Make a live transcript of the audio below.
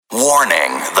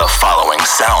Warning, the following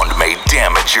sound may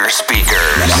damage your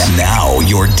speakers. Now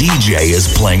your DJ is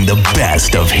playing the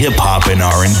best of hip-hop and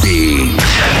R&B.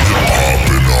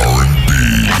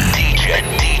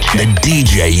 The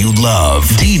DJ you love.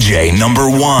 DJ number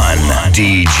one.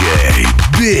 DJ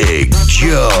Big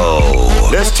Joe.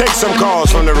 Let's take some calls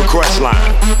from the request line.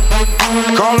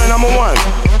 Caller number one.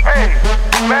 Hey,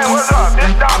 man, what's up?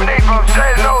 This Dominique from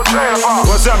Straight No Trailer Park.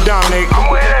 What's up, Dominique?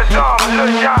 I'm with that song,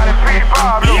 Lil Johnny P.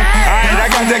 Pablo. Alright, I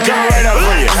got that call right up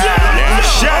for you.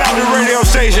 Shout out to the radio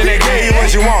station that gave you what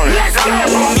you wanted.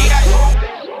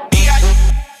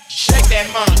 Shake that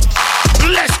money.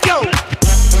 Let's go.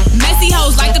 Messy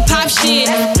hoes like to pop shit.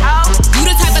 You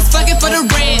the type that's fucking for the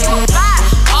rent.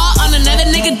 All on another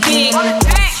nigga dick.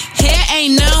 Hair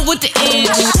ain't none with the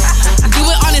inch. Do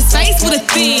it on his face with a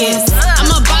fizz. I'm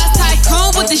a boss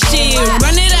tycoon with the shit.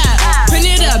 Run it up, print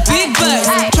it up, big bucks.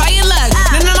 Try your luck,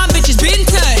 none of my bitches been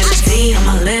touched. See on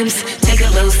my lips, take a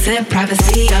little sip.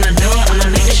 Privacy on the door, I'ma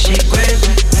make this shit grip.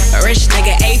 A rich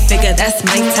nigga, 8-figure, that's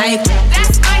my type.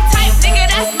 That's my type, nigga,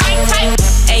 that's my type.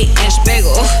 8-inch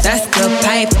bagel, that's good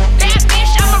pipe. That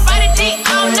bitch, I'ma ride a dick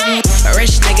all night. A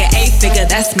rich nigga, 8-figure,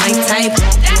 that's my type.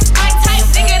 That's my type,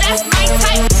 nigga, that's my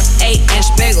type. 8-inch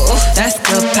bagel, that's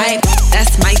good pipe.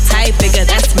 That's my type, bigger,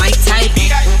 that's my type.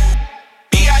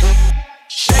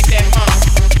 Shake that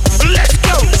money. Let's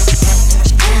go.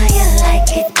 How you like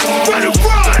it there? Run it,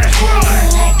 run.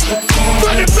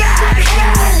 Run it back.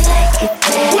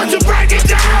 Want to break it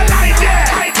down like that?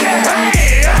 Hey,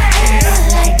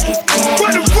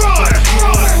 run it, run.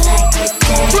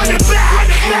 Run it back.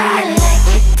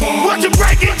 Want to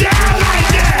break it down like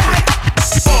that?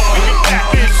 In your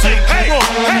back and say, hey,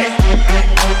 hey.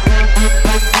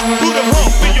 Put a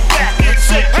hump in your back and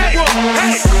say, hey,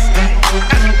 hey.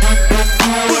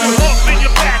 Put a hump in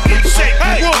your back and say,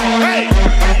 hey, hey.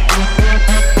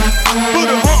 Put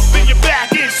a hump in your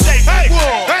back and say, hey,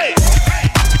 hey.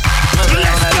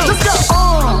 Let's go.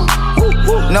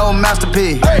 No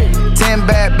masterpiece. 10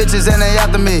 bad bitches and they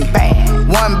after me.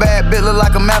 One bad bitch look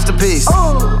like a masterpiece.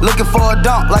 Looking for a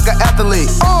dunk like an athlete.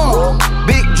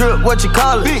 Big drip, what you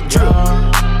call it? Big drip.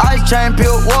 Ice chain,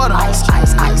 peeled water. Ice.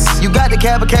 You got the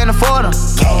cab, but can't afford them.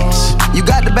 Cash. You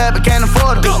got the bad, but can't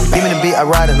afford them. Give me the beat, I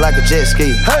ride it like a jet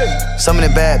ski. Hey. Some of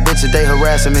the bad bitches, they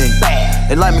harassing me.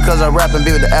 They like me cause I rap and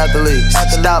be with the athletes.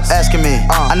 Stop asking me,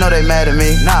 I know they mad at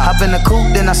me. Hop in the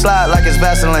coupe, then I slide like it's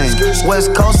Vaseline.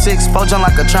 West Coast 6, jump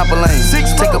like a trampoline.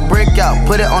 Take a brick out,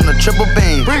 put it on the triple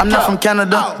beam. I'm not from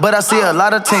Canada, but I see a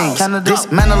lot of teams.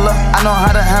 Dismantle her, I know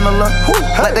how to handle her.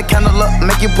 Light the candle up,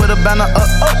 make you put a banner up.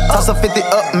 Toss a 50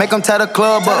 up, make them tie the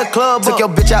club up. Took your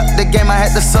bitch out the game, I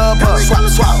had to sub her.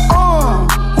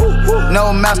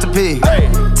 No masterpiece.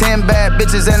 10 bad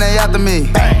bitches and they after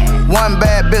me. One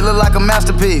bad bitch look like a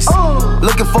masterpiece.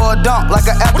 Looking for a dunk like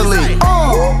an athlete.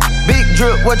 Big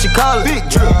drip, what you call it? Big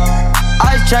drip.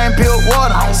 Ice chain, peeled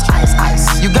water. Ice.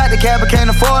 You got the cab, but can't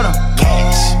afford them.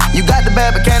 Cash. You got the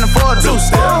bad, but can't afford them.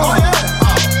 Two-step. Oh yeah.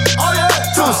 Oh yeah.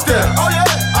 Two-step. Oh yeah.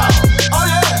 Oh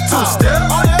yeah. Two-step.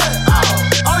 Oh yeah.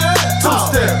 Oh yeah.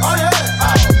 Two-step. Oh yeah.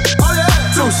 Oh yeah.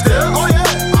 Two-step. Oh yeah.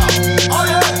 Oh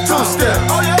yeah. Two-step.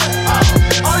 Oh yeah.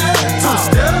 Oh yeah.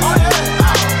 Two-step. Oh yeah.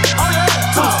 Oh yeah.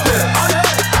 Two-step. Oh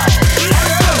yeah.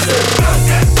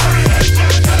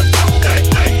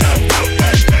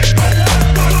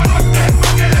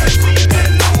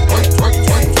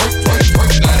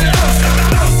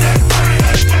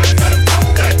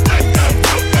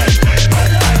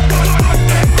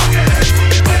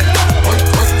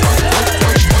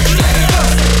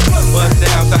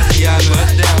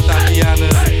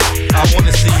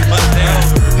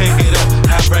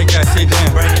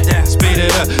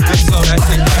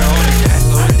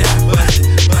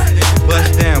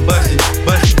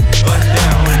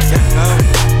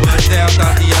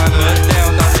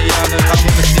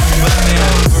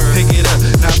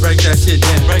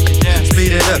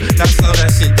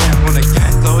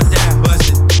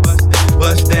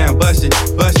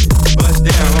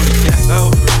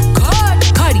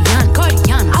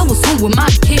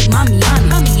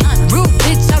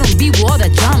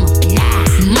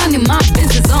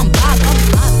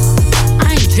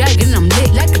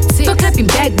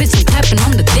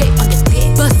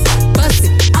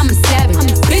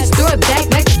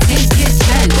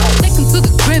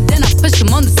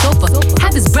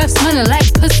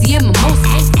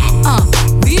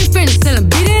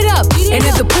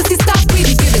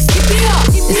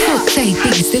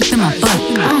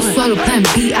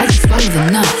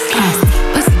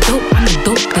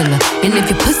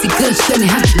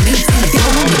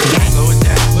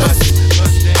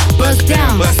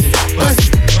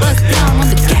 Bust down on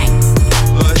the gang.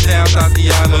 down,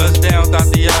 Tatiana. Bust down,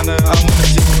 Tatiana. I wanna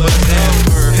see you bust down.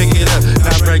 Pick it up,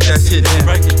 now break that shit down.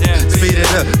 Break it down. Speed it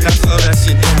up, now slow that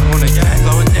shit down. On the gang,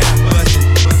 slow it down. Bust it,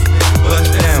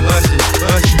 bust down, bust it,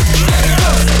 bust it.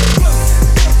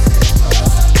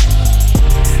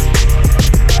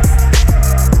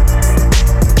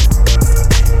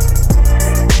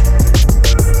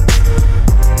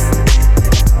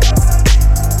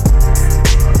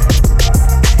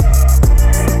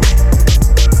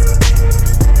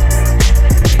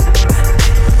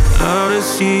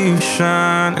 See you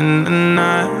shine in the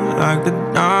night like the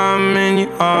diamond you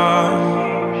are.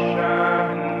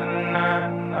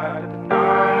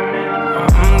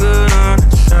 I'm gonna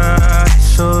try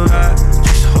so that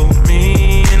just hold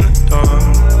me in the dark.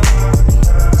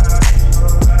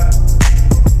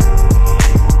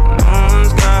 No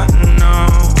one's gotta know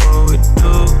what we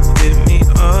do. Hit me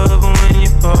up when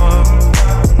you fall.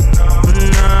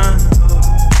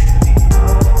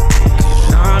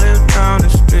 Cause I live down the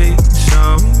street.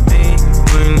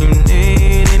 When you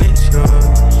need it, it's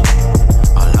yours.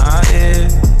 All I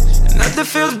is, and nothing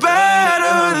feels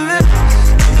better than this.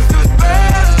 Nothing feels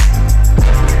better.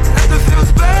 Nothing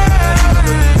feels better than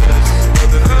this.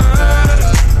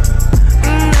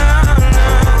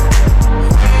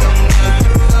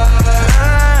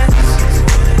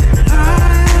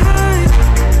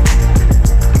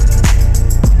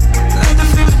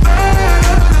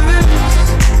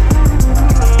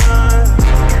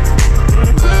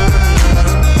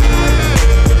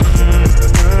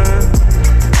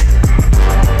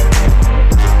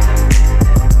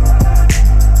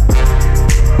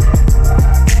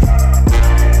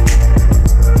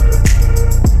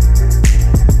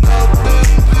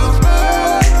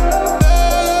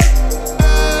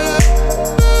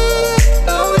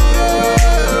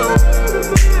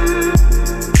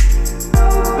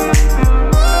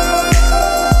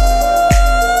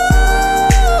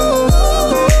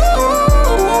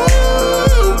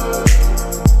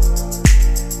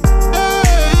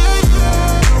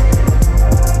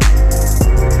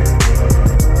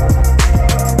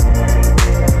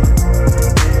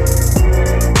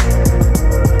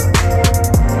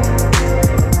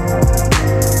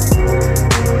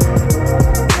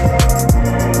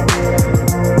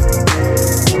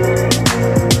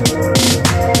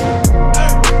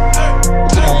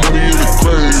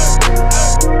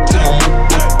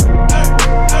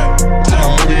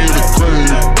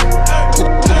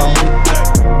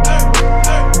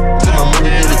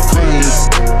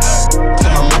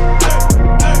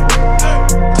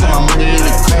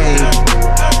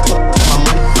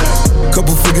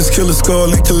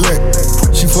 Skull and collect.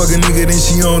 She fuck a nigga, then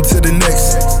she on to the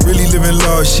next. Really living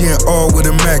large, she ain't all with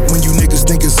a Mac. When you niggas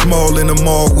thinking small in the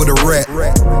mall with a rat.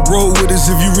 Roll with us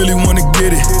if you really wanna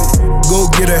get it. Go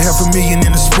get a $500,000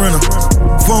 in a Sprinter.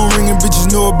 Phone ringing,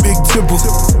 bitches know a big tipple.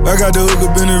 I got the hook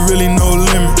up and there really no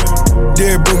limit.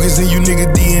 Derek Brokers in you nigga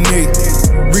DNA.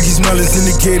 Ricky Smiley's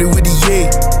indicated with the yay.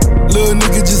 Little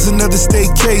nigga just another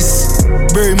state case.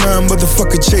 Bury my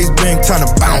motherfucker Chase Bank, time to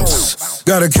bounce.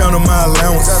 Gotta count on my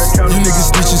allowance. You niggas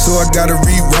snitching, so I gotta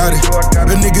reroute it.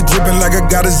 A nigga dripping like I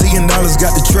got $1 zillion.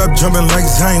 Got the trap jumping like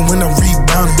Zane when I'm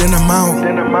rebounding. Then I'm out,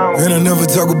 and I never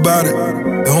talk about it.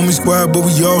 The homie squad, but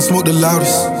we all smoke the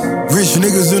loudest. Rich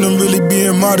niggas and I'm really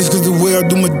being modest. Cause the way I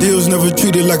do my deals never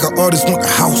treated like an artist. Want the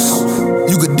house,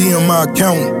 you could DM my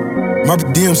account. My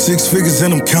DM 6 figures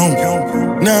and I'm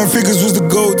counting. 9 figures was the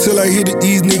goal till I hit it.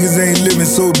 These niggas ain't living,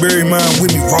 so bury mine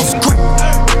with me. Ross quick.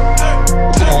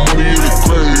 I'm money in the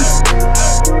grave.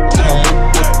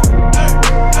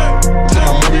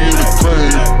 I'm money in the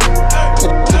grave.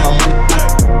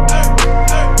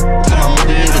 I'm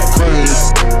money in the grave.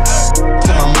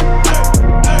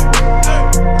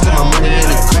 I'm money in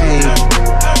the grave.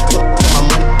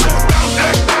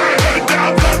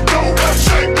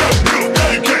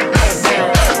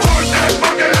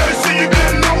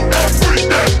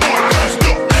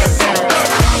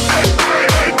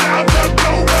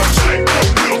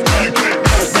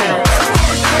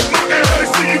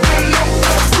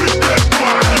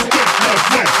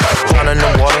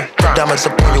 Diamonds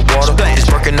up on your water, it's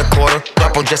working the quarter.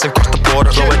 Apple just across the border,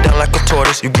 slow it down like a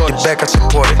tortoise. You get it back, I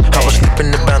support it. I was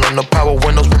sleeping in the band on the power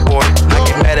windows reported. I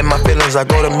get mad at my feelings, I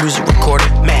go to music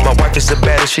recorded. My wife is the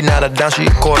baddest, she not a down, she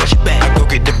a quarter. I go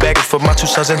get the baggage for my 2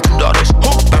 sons and 2 daughters.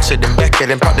 I'm sitting back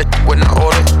at and pop the when I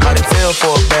order. I didn't feel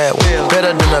for a bad one,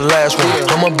 better than the last one.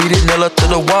 I'ma beat it nail up to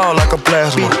the wall like a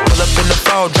plasma. Pull up in the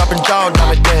fall, dropping jaw,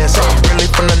 diamond dance. Really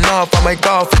from the north, I make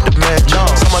golf at the mansion.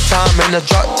 Summertime in the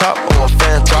drop top or a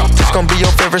fan top. This gon' be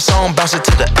your favorite song, bounce it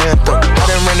to the anthem.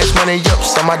 done ran this money up,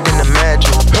 some I didn't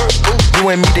imagine. You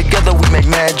and me together, we make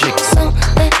magic.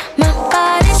 Something, my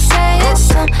body saying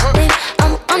something.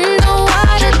 I'm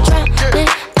underwater drowning.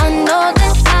 I know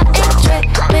that I ain't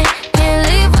tripping. Can't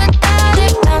leave without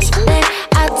it bouncing.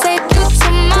 I'll take you to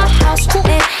my house,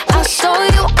 and I'll show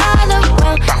you all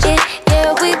around.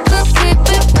 Yeah, we could keep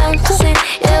it bouncing.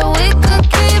 Yeah, we could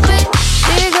keep it.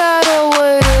 She got a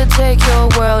way to take your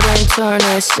world and turn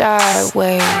it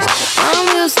sideways. I'm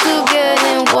used to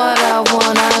getting what I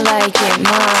want. I like it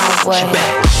my way.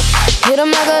 Hit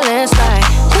 'em like a landslide.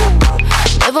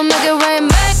 Never make it rain,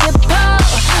 make it pour.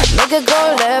 Make it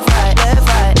go left, right, left,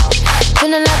 right.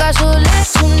 Feeling like I should let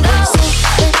you know.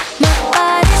 Something, my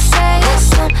body saying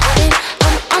something.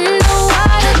 I'm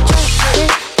underwater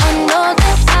drowning. I know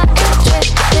that I ain't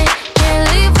tripping. Can't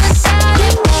leave without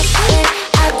it bouncing.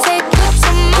 I'll take you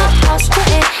to my house,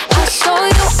 and I'll show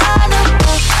you all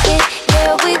around.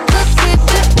 Yeah, we could keep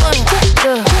it one,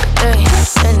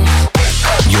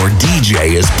 Your DJ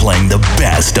is playing the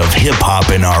best of hip-hop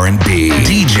and R&B.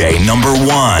 DJ number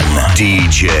 1,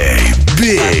 DJ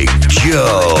Big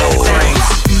Joe.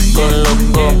 Go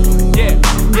loco, yeah,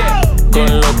 yeah. Go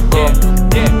loco,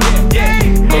 yeah, yeah.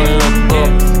 Go loco,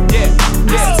 yeah.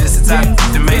 This is the type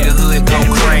to make the hood go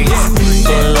crazy.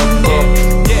 Go loco,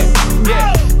 yeah,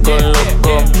 yeah. Go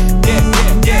loco, yeah,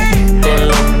 yeah. Go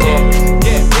loco,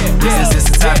 yeah, yeah. This is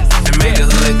the type to make the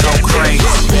hood go crazy.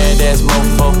 Badass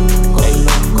mofo, go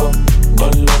loco, go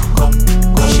loco.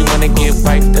 She wanna get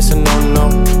right, that's a no-no,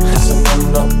 that's a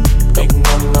no-no, big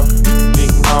no-no.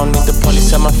 I don't need the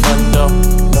police at my front door.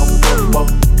 No popo,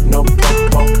 no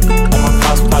popo. And my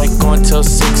house party going till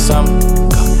 6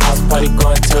 house party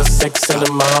going till 6 in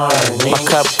the morning. My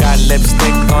cup got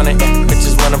lipstick on it.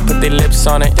 Bitches wanna put their lips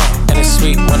on it. And it's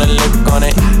sweet, wanna lick on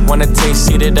it. Wanna taste,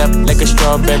 eat it up like a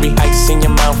strawberry. Ice in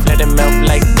your mouth, let it melt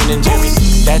like Ben and Jerry.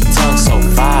 That tongue so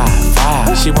fire.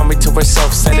 She want me to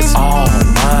herself, said it's all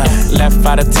mine. Left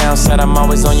out of town, said I'm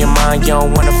always on your mind. You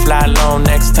don't wanna fly alone,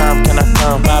 next time can I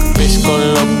come? My bitch go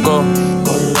loco,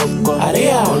 go loco.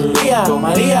 Maria, Maria,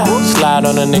 Maria. Slide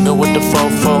on a nigga with the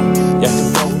fofo. Yeah,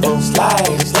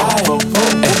 slide, slide.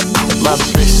 Ay, my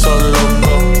bitch so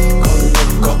loco, go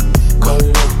loco, go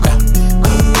loco.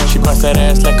 She bust that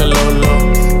ass like a lolo,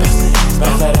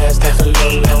 bust that ass like a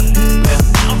lolo.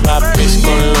 My bitch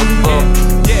go loco,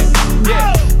 yeah,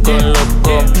 yeah. Go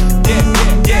loco, yeah,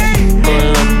 yeah. Go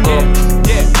loco,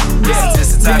 yeah, yeah. This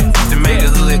is the type to make the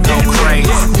hood go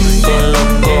crazy. Go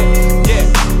loco, yeah,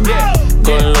 yeah.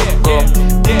 Go loco,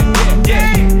 yeah, yeah.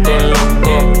 Go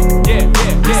loco, yeah,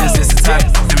 yeah. This is the type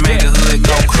to make the hood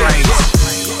go crazy.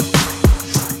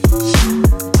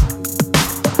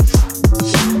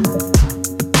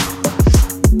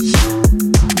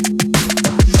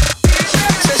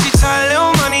 Said she tired,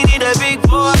 little money, need a big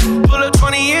boy. Pull up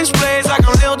 20-inch blades like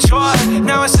I'm Lil Troy.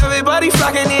 Now it's everybody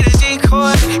flocking, need a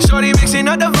decoy. Shorty mixing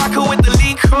up the vodka with the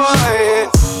liquor.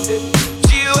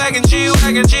 G-Wagon,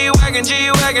 G-Wagon, G-Wagon,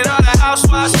 G-Wagon. All the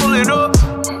housewives pulling up.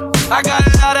 I got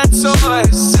a lot of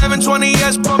toys.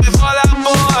 720S pumping Fall Out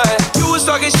Boy. You was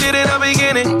talking shit in the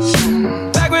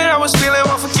beginning. Back when I was feeling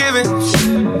unforgiving.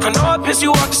 I know I pissed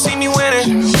you off to see me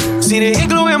winning. See the ink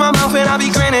glue in my mouth and I be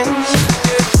grinning.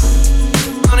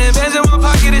 100 bands in my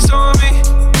pocket, it's on me.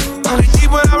 100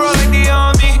 deep when I roll like the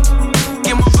army.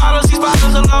 Get more bottles, these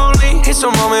bottles are lonely. It's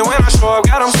a moment when I show up,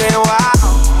 God, I'm saying wow.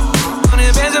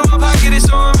 100 bands in my pocket, it's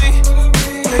on me.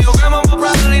 Yeah, your grandma will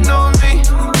probably know me.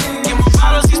 Get more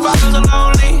bottles, these bottles are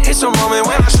lonely. It's a moment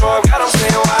when I show up, God, I'm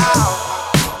saying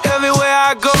wow. Everywhere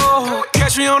I go,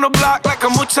 catch me on the block like a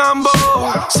Mutombo.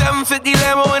 750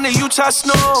 Lambo in the Utah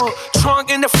snow. Trunk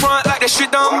in the front like that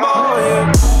shit Dumbo,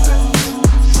 yeah.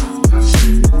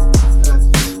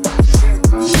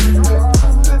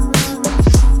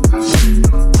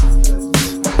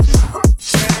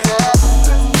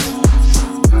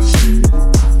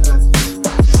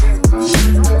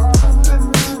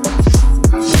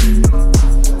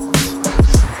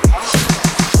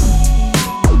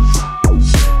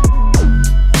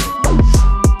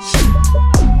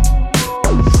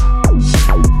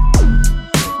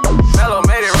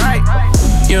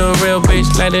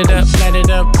 Light it up, light it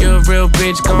up. You're a real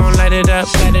bitch, gon' light it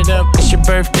up, light it up. It's your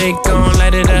birthday, gon'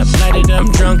 light it up, light it up.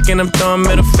 I'm drunk and I'm throwing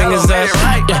middle fingers up.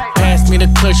 Yeah, Pass me the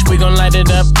kush, we gon' light it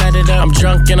up, light it up. I'm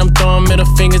drunk and I'm throwing middle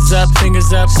fingers up,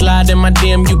 fingers up. Slide in my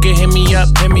DM, you can hit me up,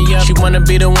 hit me up. She wanna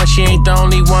be the one, she ain't the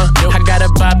only one. I got a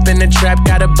bop in the trap,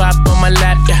 got a bop on my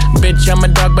lap. Yeah. Bitch, I'm a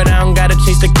dog, but I don't gotta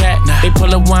chase the cat. They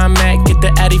pull a wine mat, get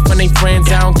the addy from they friends.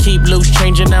 I don't keep loose,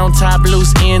 changing on top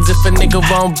loose ends. If a nigga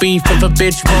won't beef, if a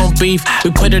bitch won't beef,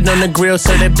 we put it on the grill,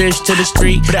 so that bitch to the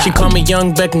street. She call me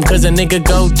Young Beckham, cause a nigga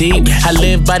go deep. I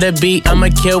live by the beat, I'ma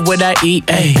kill what I eat.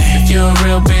 Ay. If you a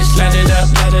real bitch, light it up,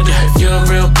 light it up. If you a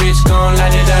real bitch, gon'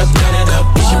 light it up, light it up.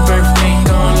 It's your birthday,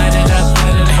 gon' light it up,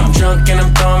 light it up. I'm drunk and I'm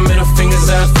throwing middle fingers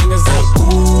up, fingers up.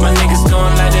 My niggas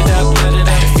gon' light it up, light it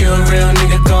up. If you a real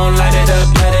nigga, gon' light it up,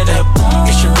 light it up.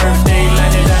 It's your birthday,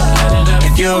 light it up, light it up.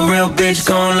 If you a real bitch,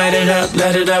 gon' light it up,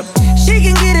 light it up. She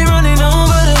can get it running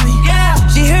over to me. Yeah.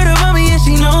 She heard about me and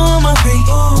she know I'm a freak.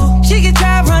 Ooh. She can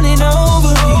try running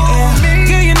over me. Yeah.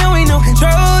 Girl, you know ain't no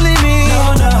controlling me.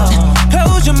 No, no.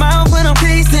 Close your mouth when I'm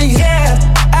tasting you. Yeah.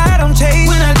 I don't chase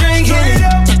when I drink it.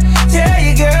 Tell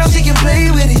your girl she can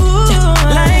play with it. Ooh.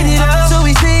 Light it up so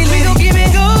we stay lit. We gon' keep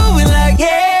it going like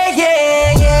yeah,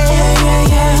 yeah, yeah, yeah,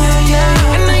 yeah,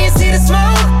 yeah. I know you see the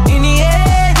smoke in the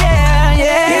air, yeah,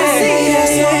 yeah. You see that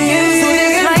smoke, so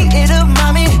let's light it up,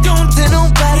 mommy. Don't tell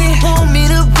nobody. Want me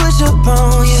to push up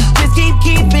on you. Just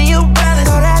keeping your balance.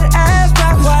 All that ass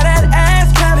drop, while that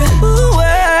ass clapping. Ooh,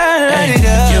 light it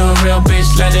up. If you a real bitch,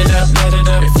 light it up, light it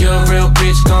up. If you a real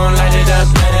bitch, gon' light it up,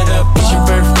 light it up. It's your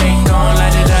birthday, gon'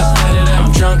 light it up, light it up.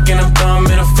 I'm drunk and I'm throwing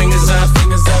middle fingers up,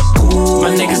 fingers up. My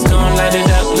niggas gon' light it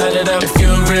up, light it up. If you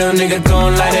a real nigga,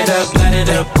 gon' light it up, light it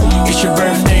up. It's your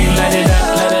birthday, light it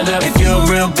up, light it up. If you a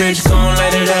real bitch, gon'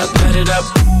 light it up, light it up.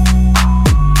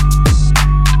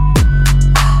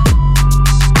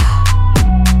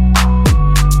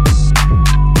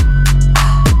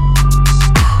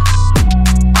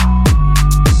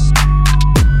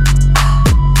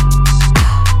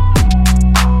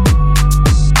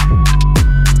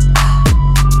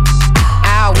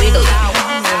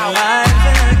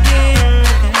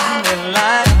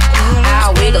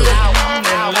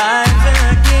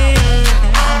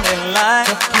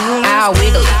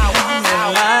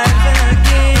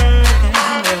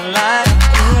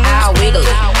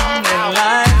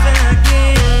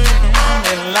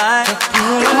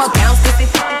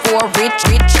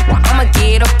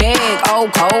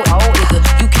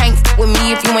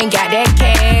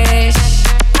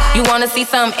 See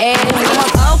some ass.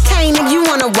 Okay, nigga, you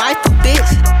want a wife a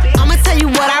bitch? I'ma tell you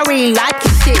what I really like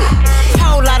and shit.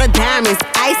 Whole lot of diamonds,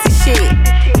 icy shit.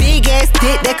 Big ass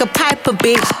dick that could pipe a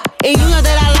bitch. And you know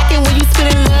that I like it when you spend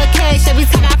a little cash. Every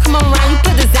time I come around, you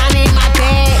put designer in my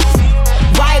bag.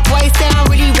 White boy say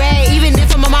I'm really rad. Even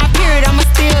if I'm on my period, I'ma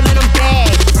still let them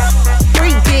bag.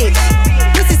 Freak bitch,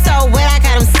 pussy so wet, I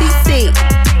got him seasick.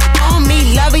 On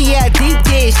me, love it, yeah, deep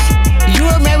dish.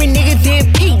 You a married nigga, then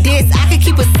peek this. I can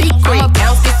keep a secret. I'ma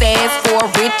bounce this ass for a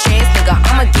rich ass nigga.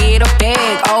 I'ma get a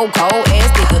bag, old cold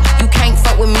ass nigga. You can't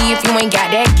fuck with me if you ain't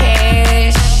got that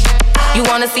cash. You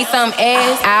wanna see some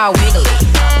ass? I'll wiggle it,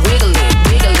 wiggle it,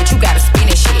 wiggle it. You gotta spin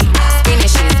it shit, spin it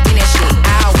shit, spin it shit.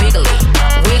 I'll wiggle it,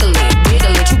 wiggle it,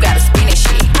 wiggle it. You gotta spin it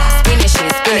shit, spin it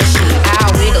shit, spin it shit.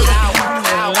 I'll wiggle it.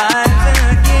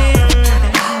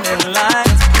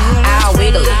 I'll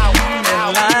wiggle it.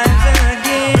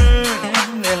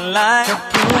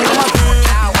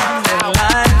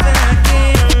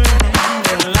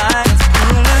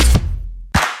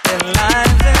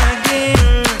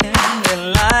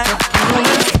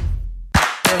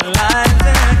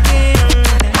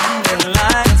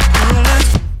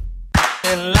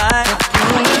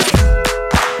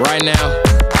 Right now,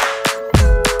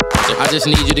 I just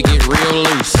need you to get real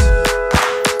loose.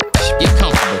 Get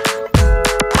comfortable.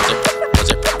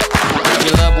 Grab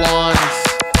your loved ones,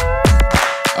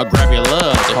 or grab your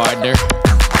love partner.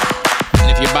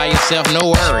 And if you're by yourself,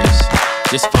 no worries.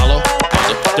 Just follow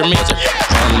the music.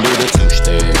 Do the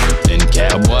two-step, then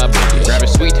cowboy boogie. Grab a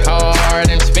sweetheart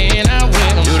and spin out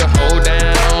with him. Do the hold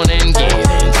down and get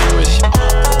into it.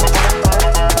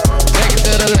 Take it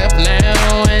to the left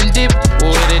now and dip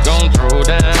with it. Don't throw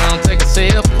down, take a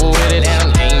sip with it.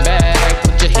 And lean back,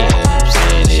 put your hips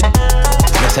in it.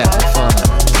 Let's have some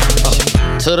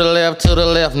fun. To the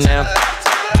left now.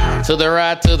 To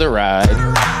the right.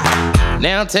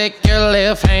 Now take your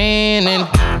left hand and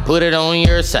put it on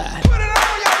your side.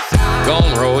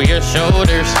 Gon' roll your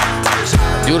shoulders,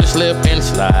 do the slip and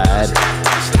slide.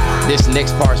 This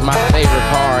next part's my favorite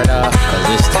part, cause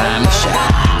it's time to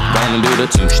shine. Gonna do the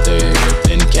two-step,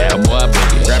 then cowboy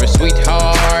boogie. Grab a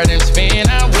sweetheart and spin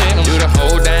out with him. Do the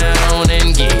hold down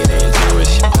and get into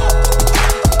it.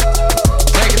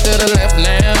 Take it to the left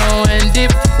now and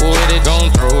dip with it. Gon'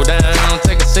 throw down,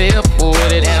 take a sip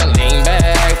with it. And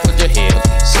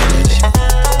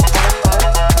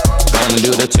wanna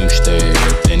do the two-step,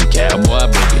 then cowboy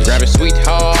boogie. Grab a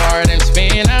sweetheart and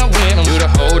spin out with him. Do the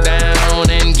hold down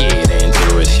and get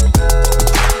into it.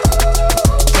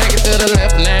 Take it to the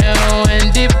left now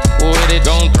and dip with it.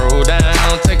 Don't throw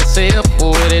down, take a sip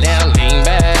with it. Now lean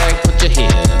back, put your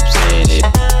hips in it.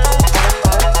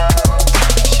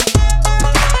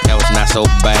 That was not so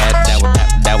bad,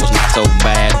 that was not so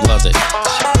bad, was it?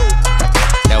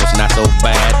 That was not so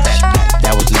bad,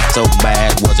 that was not so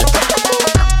bad, was it?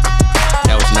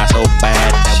 That was not so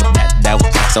bad, that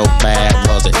was not so bad,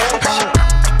 was it?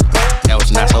 That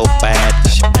was not so bad,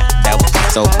 that was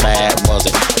not so bad, was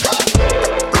it?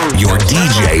 Your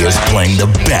DJ is playing the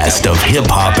best of hip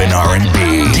hop and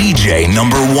R&B. DJ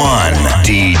number 1,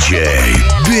 DJ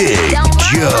Big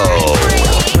Joe.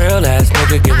 Real ass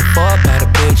nigga, give a fuck about a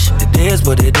bitch. It is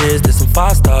what it is, this some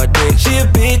 5-star dick. She a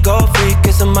big old freak,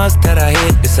 it's a must that I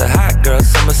hit. It's a hot girl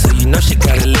summer, so you know she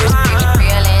got it lit.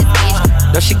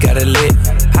 Know she got it lit.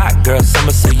 Hot girl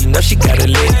summer, so you know she got it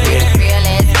lit.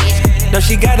 Yeah. Know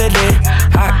she got it lit.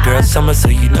 Hot girl summer, so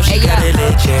you know she got it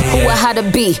lit. Yeah, Who a how to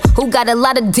be? Who got a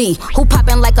lot of D? Who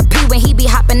poppin' like a P when he be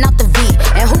hopping out the V?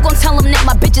 And who gon' tell him that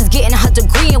my bitch is getting her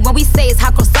degree? And when we say it's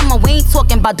hot girl summer, we ain't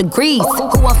talking about degrees.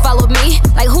 Who won't follow me?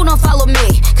 Like who don't follow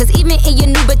me? Cause even in your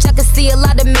new bitch, I can see a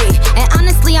lot of me. And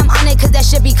honestly, I'm on it cause that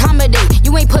shit be comedy.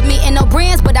 You ain't put me in no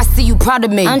brands, but I see you proud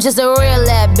of me. I'm just a real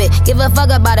ass bitch. Give a fuck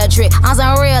about a trick. I'm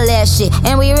some real ass shit.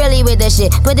 And we really with this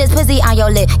shit. Put this pussy on your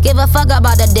lip. Give a fuck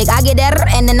about the dick. I get that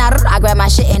and then I grab my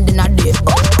shit and then I dip.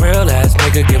 Real ass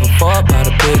nigga, give a fuck about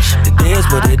a bitch. It is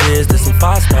what it is, this some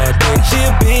 5-star dick. She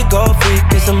a big old freak,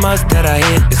 it's a must that I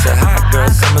hit. It's a hot girl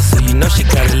summer, so you know she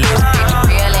got it lit.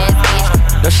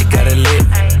 Know she got it lit.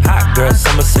 Hot girl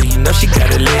summer, so you know she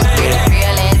got it lit.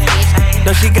 Yeah.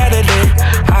 Know she got it lit.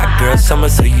 Hot girl summer,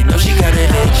 so you know she got it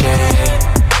lit. Yeah.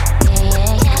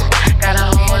 Got a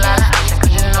whole lot of action, cause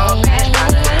you know that.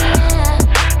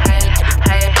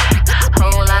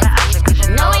 Whole lot of action, cause you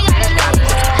know we got it lit.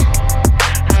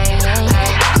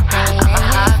 I'm a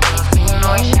hot girl, so you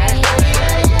know she got it lit.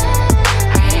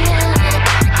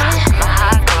 I'm a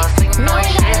hot girl, so you know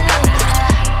she got it lit.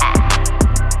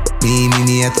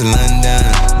 Me at the London.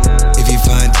 If you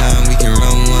find time, we can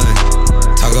run one.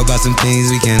 Talk about some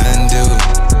things we can undo.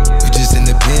 You just in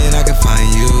the pen, I can find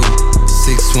you.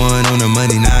 6'1" on the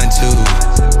money,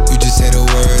 9'2". You just say the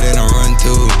word and I run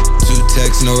through. 2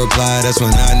 texts, no reply, that's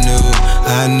when I knew.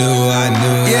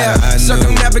 Yeah,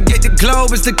 circumnavigate the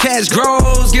globe as the cash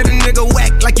grows. Get a nigga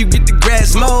whack like you get the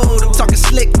grass mowed. I'm talking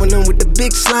slick when I'm with the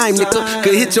big slime, nigga.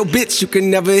 Could hit your bitch, you can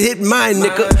never hit mine,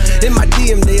 nigga. In my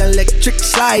DM, they electric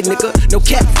slide, nigga. No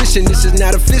catfishing, this is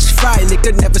not a fish fry,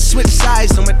 nigga. Never switch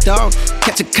sides on my dog.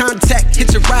 Catch a contact,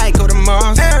 hit your ride, go to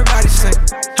Mars. Everybody sing.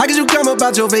 How could you come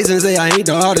about your face and say I ain't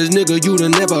the hardest nigga you'd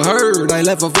have never heard? I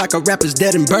left off like a rapper's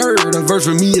dead and bird. A verse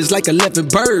for me is like 11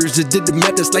 birds. Just did the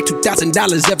math, that's like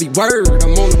 $2,000 every word.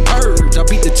 I'm on the purge, I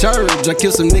beat the church. I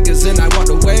kill some niggas and I walked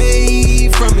away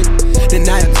from it. Then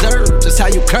I observed just how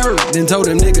you curved and told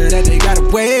a nigga that they gotta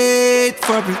wait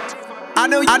for it. I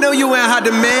know you ain't hot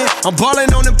demand. I'm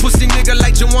ballin' on them pussy nigga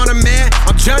like you want a man.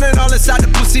 I'm drowning all inside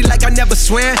the pussy like I never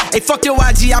swam. Hey, fuck your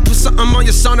IG, I put something on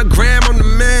your sonogram. I'm the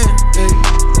man.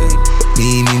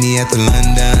 Me at the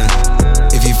London.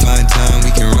 If you find time,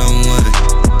 we can run one.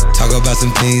 Talk about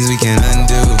some things we can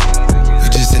undo. You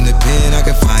just in the pen, I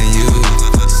can find you.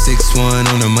 6'1"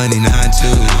 on the money,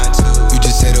 9'2". You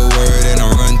just say the word and I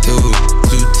run through.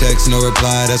 2 texts, no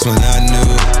reply, that's when I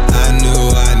knew.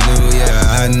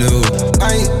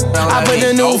 I put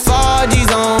the new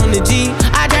 4Gs on the G.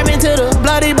 I trap into the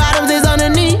bloody bottoms is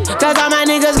underneath. Cause all my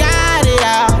niggas got it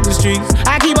out the streets.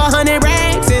 I keep 100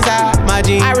 racks inside my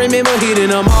jeans. I remember hitting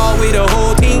them all with the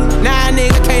whole team. Now a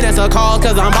nigga can't answer calls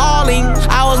cause I'm balling.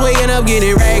 I was waking up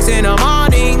getting racks in the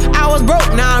morning. I was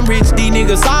broke, now I'm rich, these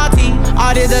niggas salty.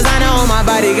 All this designer on my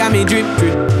body got me drip.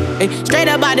 Hey, straight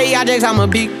up out the objects, I'm a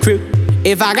big crip.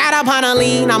 If I got up on a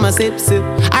lean, I'ma sip.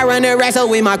 I run the racks up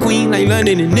with my queen like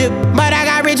London and Nip. But I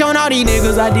got rich on all these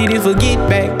niggas, I didn't forget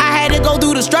back. I had to go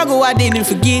through the struggle, I didn't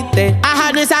forget that. I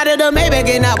hopped inside of the Maybach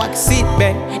and now I can sit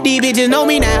back. These bitches know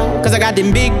me now, cause I got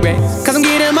them big racks. Cause I'm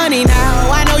getting money now,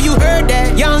 I know you heard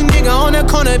that. Young nigga on the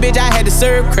corner, bitch, I had to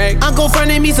serve crack. Uncle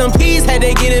fronted me some peas, had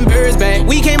to get them birds back.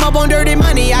 We came up on dirty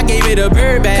money, I gave it a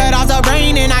bird back. Cut off the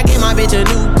brain and I gave my bitch a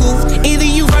new coupe. Either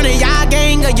you running y'all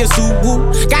gang or you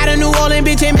Subaru. Got a New Orleans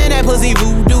bitch and man, that pussy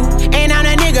voodoo. And I'm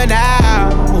that nigga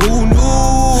now, who knew?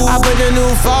 I put the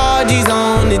new 4Gs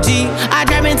on the G. I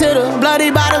trap into the bloody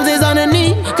bottoms is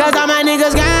underneath. Cause all my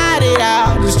niggas got it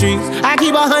out the streets. I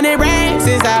keep 100 racks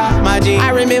inside my jeans. I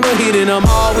remember hitting them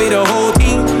all with the whole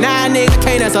team. Now a nigga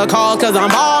can't answer calls cause I'm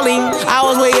balling. I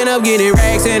was waking up getting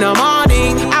racks in the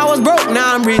morning. I was broke,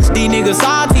 now I'm rich, these niggas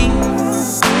salty.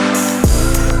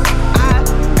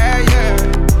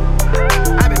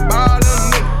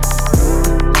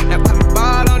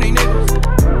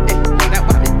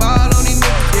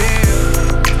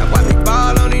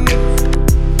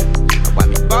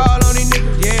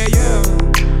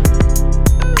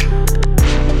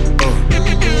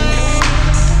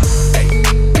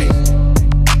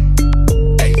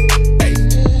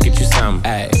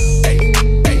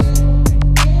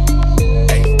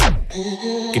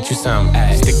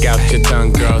 Stick out your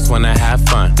tongue, girls wanna have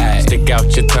fun. Stick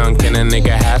out your tongue, can a nigga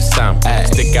have some?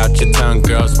 Stick out your tongue,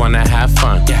 girls wanna have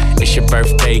fun. It's your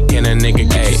birthday, can a nigga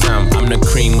get you some? I'm the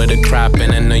cream of the crop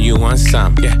and I know you want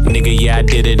some. Nigga, yeah, I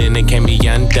did it and it can't be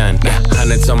undone.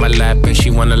 Hundreds on my lap and she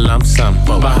wanna lump sum.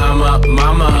 Bahama,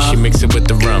 mama, and she mix it with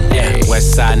the rum.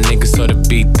 West side niggas so the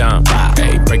beat dump.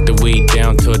 Break the weed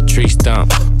down to a tree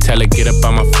stump. Tell her get up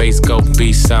on my face, go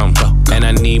be some. And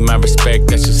I need my respect,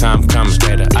 that's just how I'm coming.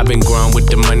 I've been growing with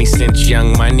the money since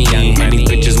young money. Many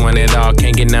bitches want it all,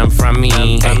 can't get none from me.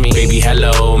 Baby,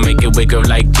 hello, make it wiggle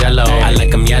like jello. I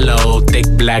like them yellow, thick,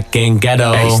 black, and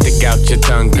ghetto. Stick out your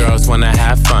tongue, girls wanna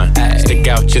have fun. Stick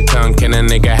out your tongue, can a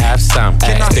nigga have some?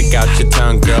 Stick out your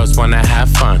tongue, girls wanna have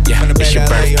fun. It's your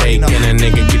birthday, can a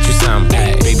nigga get you some?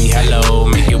 Baby, hello,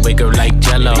 make it wiggle like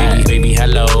jello. Baby,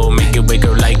 hello, make it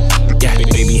wiggle like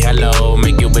baby, hello,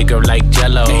 make it wiggle like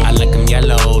jello. I like them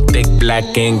yellow, thick,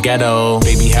 black, and ghetto.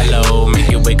 Baby, hello, make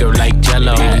it wiggle like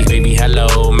jello. Baby,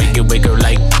 hello, make it wiggle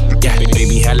like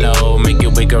baby, hello, make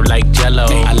it wiggle like jello.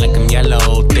 I like them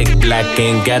yellow, thick, black,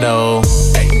 and ghetto.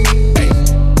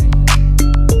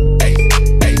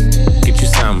 Get you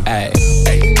some, ayy.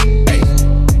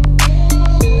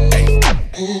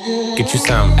 Get you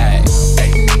some, ayy.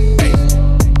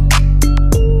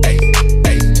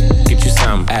 Get you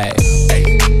some, ayy.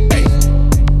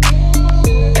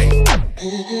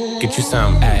 Get you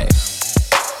some, ayy.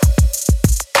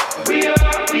 We are.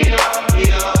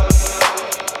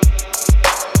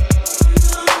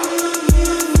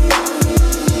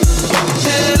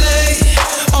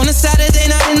 LA, on a Saturday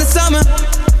night in the summer,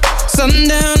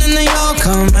 sundown and they all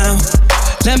come out.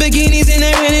 Lamborghinis in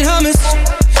their rented Hummers.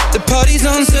 The party's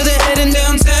on, so they're heading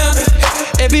downtown.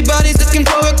 Everybody's looking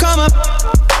for a come up,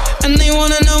 and they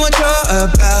wanna know what you're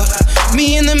about.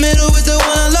 Me in the middle with the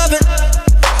one I love it.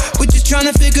 We're just trying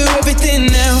to figure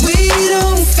everything out. We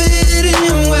don't fit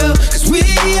in well, cause we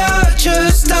are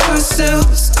just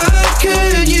ourselves. I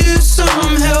could use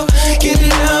some help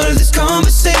getting out of this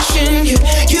conversation. You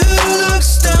look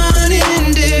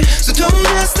stunning, dear, so don't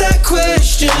ask that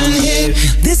question here.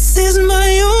 This is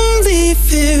my only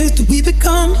fear, that we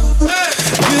become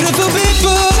beautiful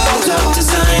people. Top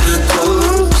designer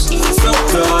clothes,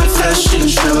 front row fashion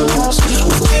shows.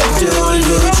 What we're doing,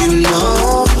 would you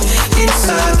know?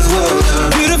 Inside the world of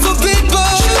beautiful people,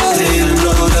 champagne and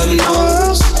rolled up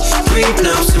nose, great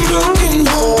knobs and broken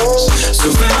holes,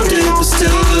 surrounded but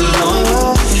still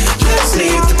alone. Let's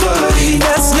leave the party.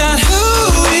 That's not who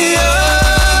we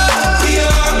are.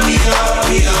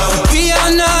 We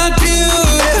are not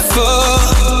beautiful.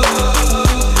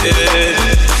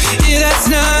 Yeah, that's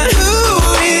not who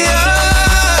we are.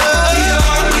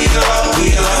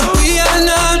 We are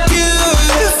not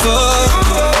beautiful.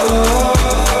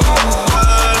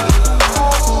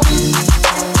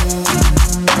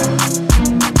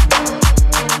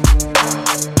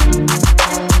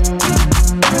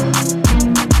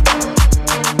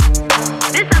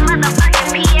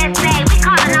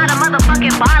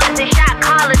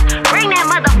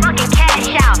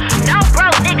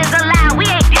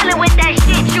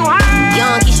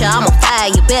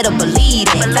 Better believe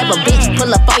it. Type of bitch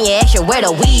pull up on your ass, you where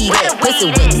the weed at. Pussy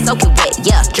wet, soak it wet,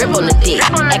 yeah, drip on the dick.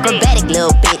 Acrobatic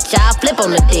little bitch, I'll flip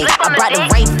on the dick. I brought the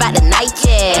rape out the night,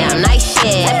 yeah, nice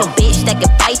shit. Type of bitch that can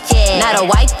fight, yeah, not a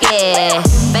wife, yeah.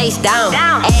 Face down,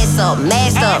 ass up,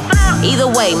 mask up.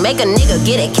 Either way, make a nigga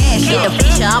get it cash. Get the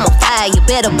feature, I'm on fire, you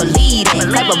better believe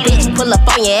it. Type of bitch pull up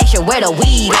on your ass, you where the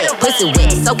weed at. Pussy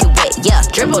wet, soak it wet, yeah,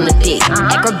 drip on the dick.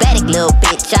 Acrobatic little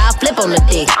bitch, I'll flip on the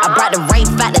dick. I brought the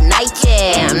rape out the night,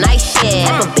 yeah, nice shit.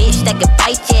 Type of bitch that can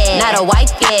fight, yeah, not a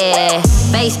wife, yeah.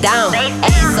 Face down,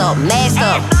 ass up, mask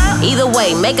up. Either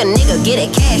way, make a nigga get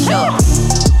it cash up.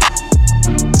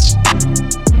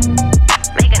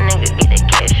 Make a nigga get it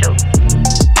cash up.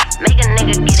 Make a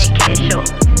nigga get it cash up.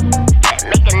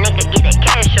 Make a nigga get it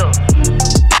cash up.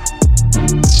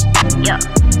 Yeah,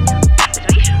 it's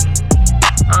Risha.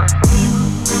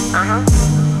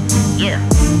 Yeah.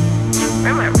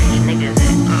 Where my rich niggas at?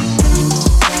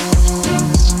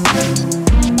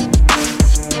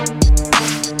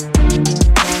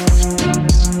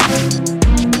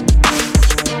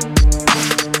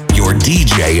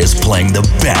 DJ is playing the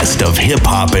best of hip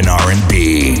hop and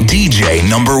R&B. DJ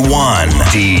number 1,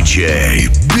 DJ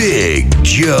Big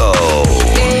Joe.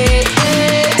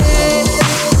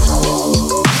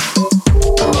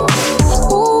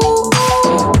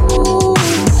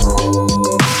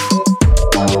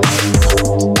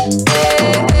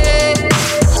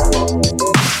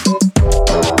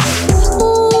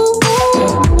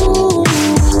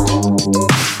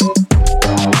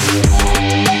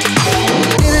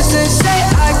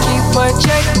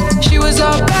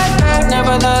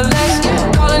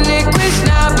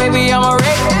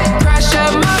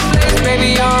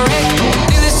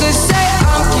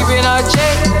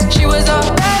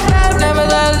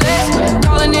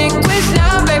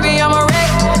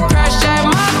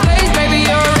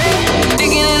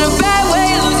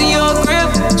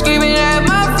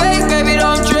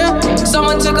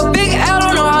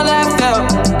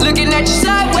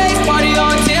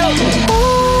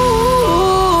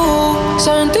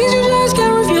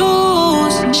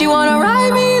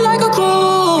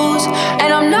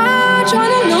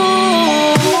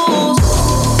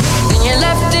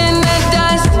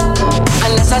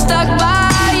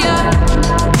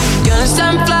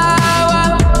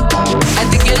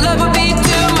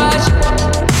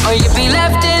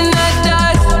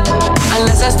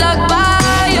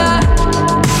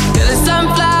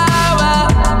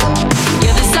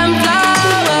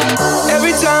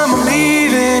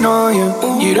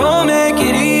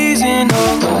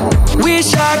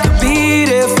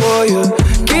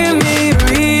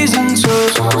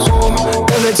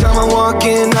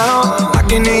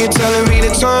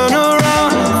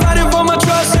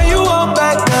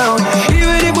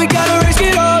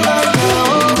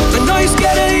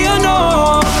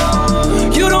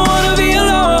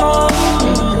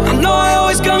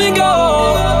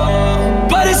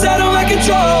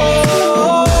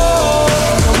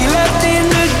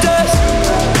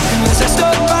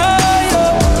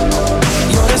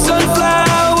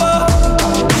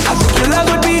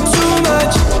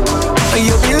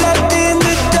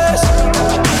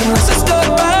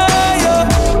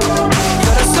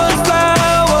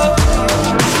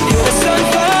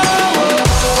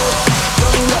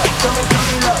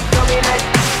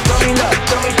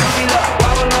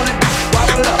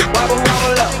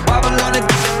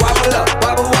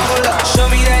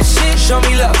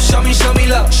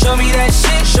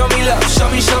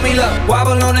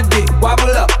 Wobble on the dick,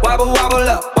 wobble up, wobble, wobble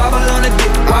up, wobble on the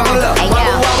dick, wobble up,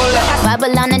 wobble, wobble up.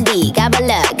 Wobble on the D, gobble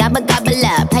up, gobble, gobble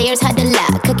up. Players had the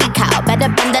luck, cookie cow, better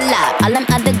bundle up. All them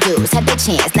other dudes had the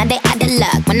chance, now they out of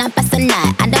luck. When I bust a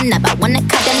nut, I don't know, I wanna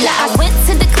cut the luck. I went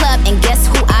to the club and guess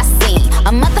who I seen?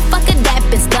 A motherfucker that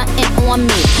been stunting on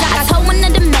me. I told one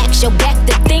of the max, yo, back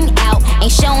the thing out.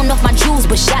 Ain't showing off my jewels,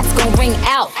 but shots gon' ring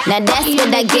out. Now that's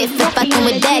what I get for fucking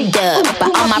with that dub.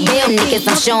 But all my real niggas,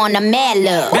 I'm showing them mad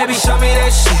love. Baby, show me that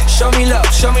shit, show me love,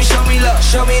 show me love,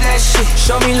 show me that shit,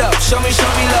 show me love, show me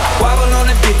love. Wobble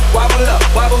on the dick, wobble up,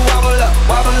 wobble, wobble up,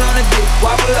 wobble on the dick,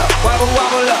 wobble up, wobble,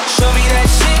 wobble up. Show me that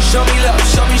shit, show me love,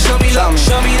 show me love,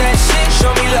 show me that shit,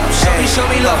 show me love, show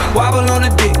me love. Wobble on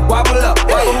the dick, wobble up,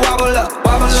 wobble, wobble up,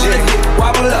 wobble on the dick,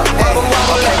 wobble up, wobble,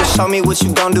 wobble up. Show me what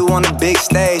you gon' do on the big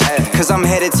stage, cause I'm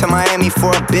headed to Miami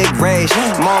for a big rage.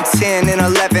 I'm on 10 and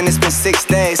 11, it's been 6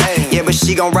 days. Yeah, but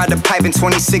she gon' ride the pipe in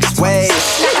 26 ways.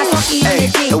 Hey,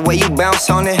 the way you bounce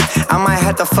on it, I might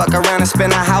have to fuck around and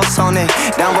spend a house on it.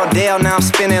 Down Rodale, now I'm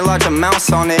spending large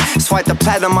amounts on it. Swipe the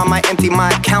platinum, I might empty my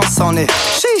accounts on it.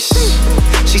 Sheesh.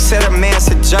 She said her man's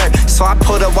a jerk, so I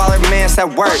pulled up while her man's at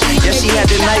work. Yeah, she had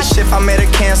the night shift, I made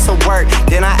her cancel work.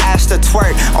 Then I asked her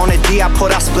twerk. On the D, I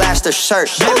pulled out, splashed her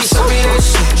shirt. Baby, show me that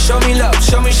shit, show me love,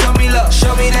 show me love,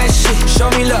 show me that shit, show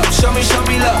me love, show me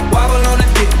love. Wobble on the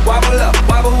dick, wobble up,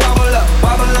 wobble, wobble up,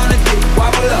 wobble on the dick,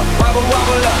 wobble up, wobble,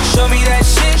 wobble up. Show me that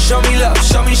shit, show me love,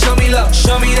 show me love,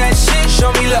 show me that shit,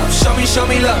 show me love, show me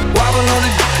love. Wobble on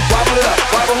the dick, wobble up,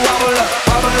 wobble, wobble up,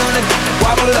 wobble on the dick,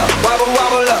 wobble up, wobble,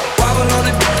 wobble up, wobble on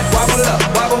the dick, wobble up,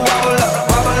 wobble, wobble up,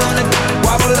 wobble on the dick,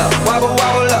 wobble up, wobble,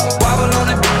 wobble up, wobble on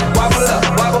the dick, wobble up, wobble, wobble up, wobble on the dick, wobble up,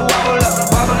 wobble, wobble up,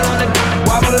 wobble on the dick,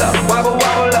 wobble up, wobble,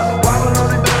 wobble up.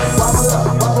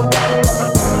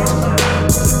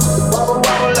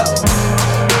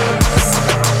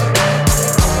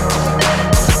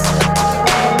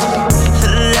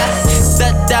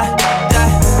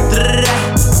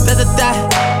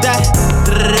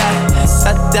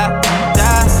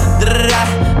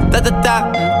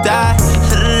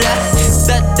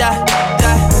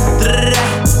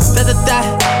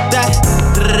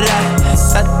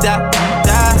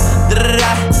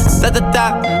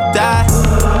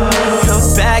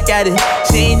 I'm back at it.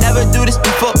 She ain't never do this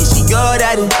before, but she good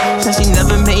at it. Said she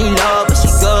never made love, but she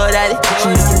good at it. She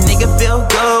make a nigga feel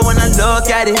good when I look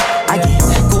at it. I get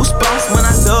goosebumps when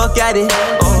I look at it.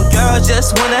 Oh, girl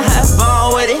just wanna have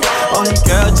fun with it. Oh,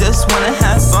 girl just wanna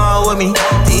have fun with me.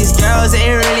 These girls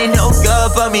ain't really no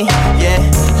good for me. Yeah.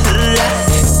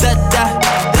 Da da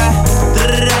da da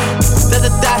da da da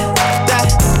da da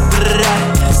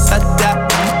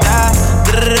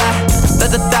da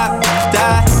da da.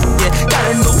 Yeah, got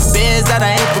a new biz that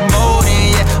I ain't promoting.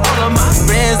 Yeah, all of my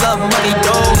friends love money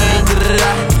doing.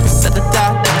 Da da da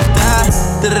da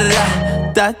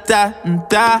da da da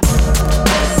da.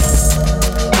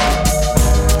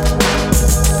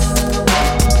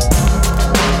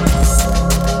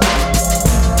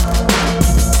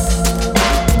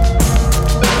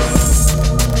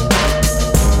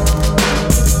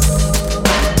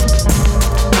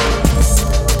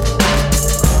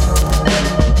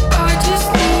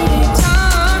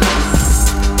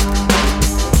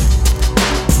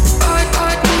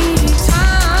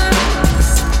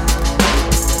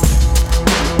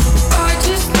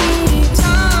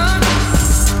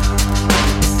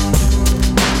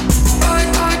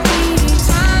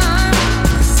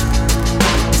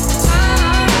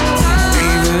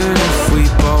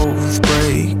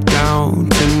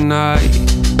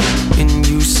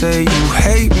 Say you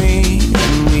hate me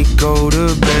and we go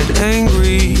to bed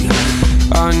angry.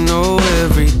 I know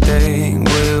everything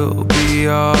will be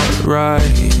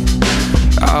alright.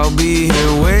 I'll be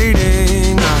here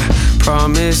waiting. I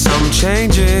promise I'm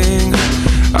changing.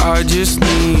 I just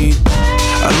need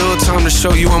a little time to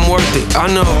show you I'm worth it.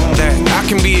 I know that I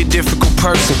can be a difficult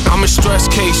person. I'm a stress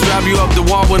case, drive you up the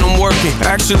wall when I'm working.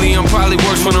 Actually, I'm probably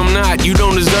worse when I'm not. You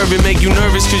don't deserve it, make you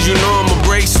nervous cause you know I'ma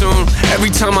break soon. Every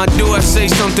time I do, I say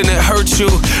something that hurts you.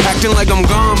 Acting like I'm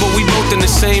gone, but we both in the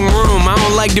same room. I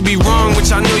don't like to be wrong,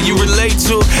 which I know you relate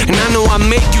to. And I know I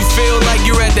make you feel like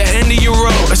you're at the end of your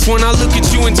road. That's when I look at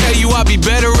you and tell you I'll be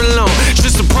better alone. It's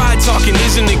just a pride talking,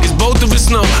 isn't it? Cause both of us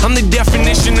know I'm the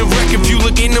definition of wreck. If you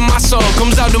look into my soul,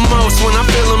 comes out the most when I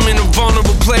feel I'm in a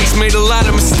vulnerable place. Made a lot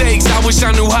of mistakes, I wish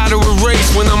I knew how to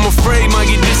erase. When I'm afraid, might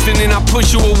get distant and I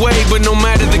push you away. But no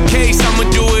matter the case, I'ma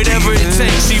do whatever it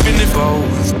takes. Even if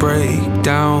both break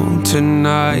down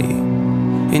tonight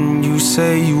and you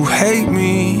say you hate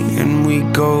me and we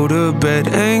go to bed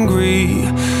angry,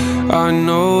 I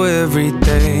know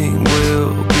everything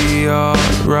will be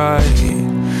alright.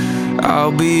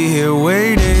 I'll be here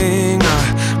waiting,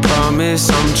 I promise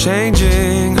I'm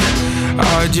changing.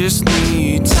 I just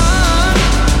need time.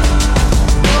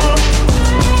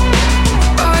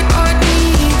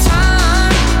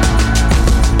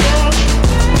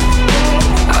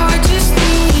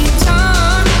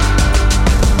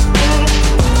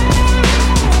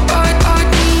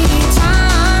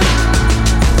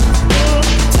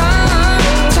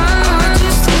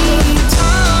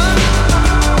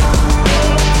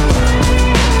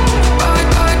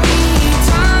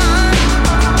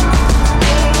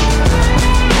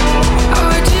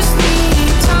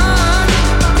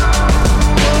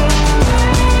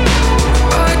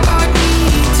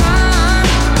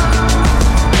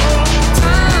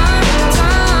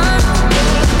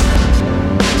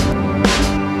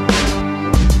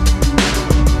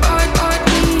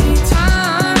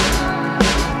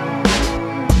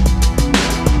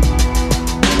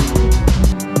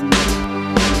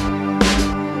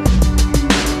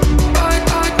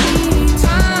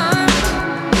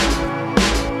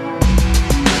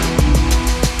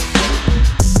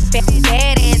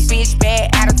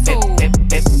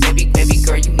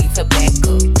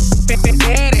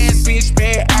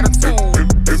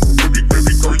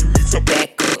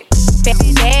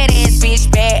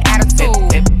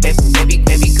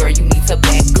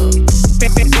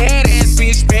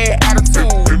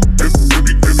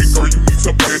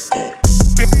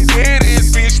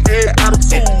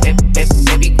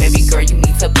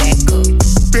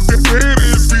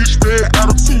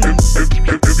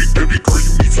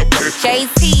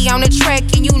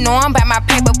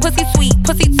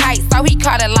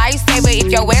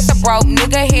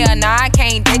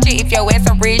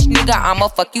 I'ma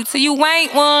fuck you till you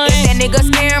ain't one. If that nigga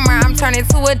scammer, I'm turning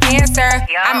to a dancer.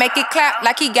 I make it clap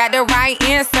like he got the right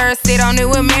answer. Sit on it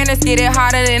with manners, get it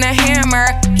harder than a hammer.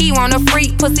 He want a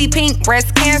freak, pussy pink,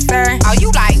 breast cancer. Oh,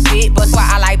 you like big butts, well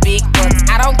I like big butts.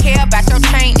 I don't care about your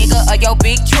chain, nigga, or your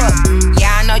big truck.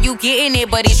 Yeah, I know you getting it,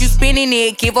 but is you spinning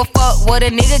it? Give a fuck what a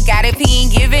nigga got if he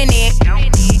ain't giving it.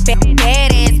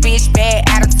 Bad ass bitch, bad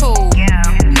attitude.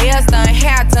 Nails done,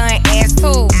 hair done, ass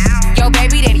too. Yo,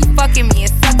 baby daddy fucking me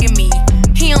and sucking me.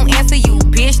 He don't answer you,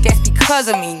 bitch, that's because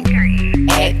of me.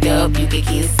 Act up, you could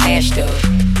get smashed up.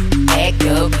 Act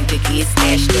up, you could get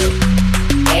snatched up.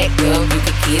 Act up, you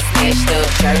could get snatched up.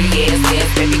 Dirty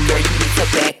ass, baby girl, you need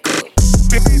to back up.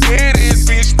 Baddest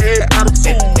bitch bad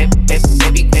attitude.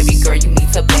 Baby girl, you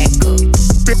need to back up.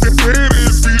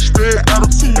 Baddest bitch bad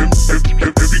attitude.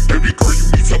 Baby girl, you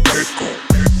need to back up.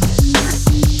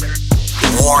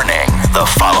 Warning, the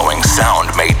following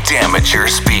sound may damage your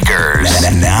speakers.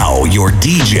 And now your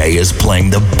DJ is playing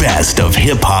the best of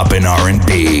hip-hop and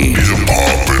R&B.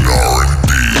 Hip-hop and R&B.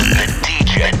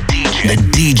 The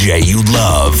DJ you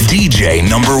love. DJ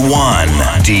number 1.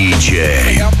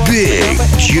 DJ Big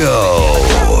Joe.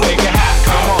 Make it hot,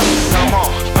 come on, come on,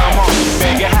 come on.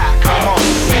 Make it hot, come on,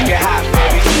 make it hot,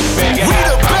 baby. Make it hot, we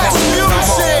the best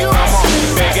music. Come on,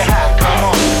 make it hot, come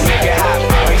on, make it hot,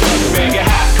 baby. Make it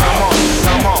hot, come on,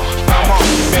 come on, come on.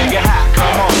 Make it hot,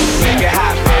 come on, make it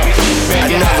hot, baby.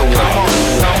 Make it hot, come on,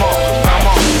 come on,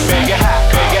 come on. Make it hot,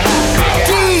 make it hot, make it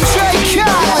hot. DJ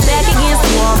Khaled. Back against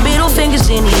the wall, middle fingers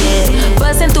in the air.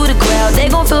 Bustin' through the crowd, they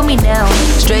gon' feel me now.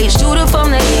 Straight shooter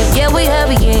from the hip, yeah, we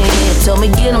heavy in here. Told me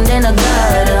get 'em, then I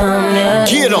got 'em, yeah.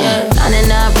 Get 'em.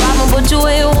 99 problem, but you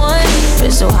ain't one.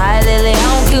 Been so high lately, I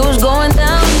don't care what's going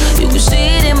down. You can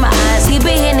see it in my eyes, he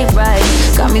been hitting it right.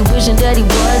 Got me wishing that he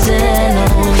wasn't,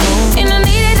 and I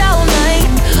need it all night.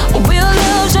 A real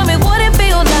love, show me what it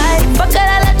feel like. Fuck it,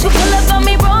 I let you pull up on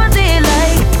me, broad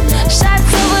daylight.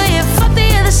 Shots over here, fuck the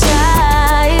other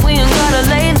side. We ain't gotta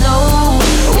lay low,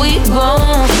 we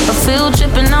grown. A field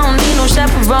tripping, I don't need no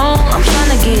chaperone. I'm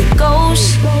tryna get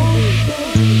ghost.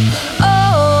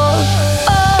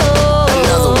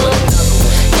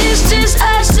 It's just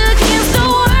us against the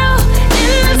world,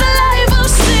 and it's a life of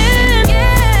sin.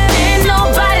 Ain't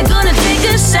nobody gonna take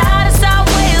a shot. It's our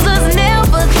ways, us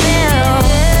never them.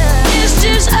 It's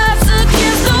just us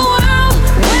against the world.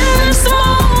 When the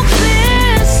smoke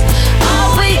clears, all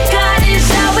we got is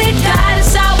how we got.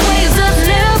 It's our ways, us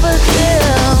never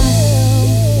them.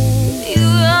 You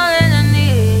all that I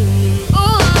need.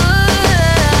 Ooh.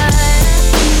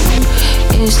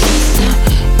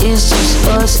 It's just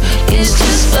us. It's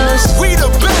just us. We the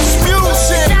best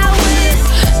music.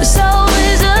 It's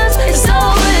always us. It's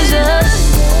always us.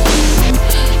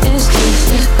 It's just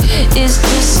us. It's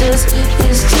just us.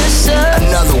 It's just us.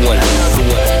 Another one.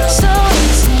 It's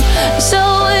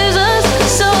always us.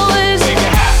 It's always. Make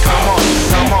it hot, come on,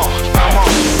 come on, come on.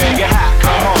 Make it hot,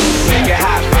 come on, make it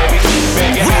hot, baby.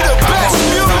 Make it hot, come on,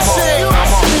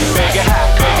 come on. Make it hot,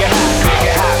 make it hot, make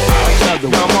it hot, baby.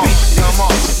 Come on, come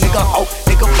on. Nigga hoe,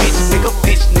 nigga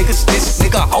bitch, nigga snitch,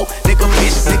 nigga hoe, nigga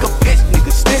bitch, nigga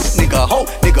snitch, nigga hoe,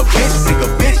 nigga bitch,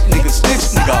 nigga snitch,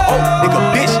 nigga hoe, nigga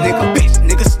bitch,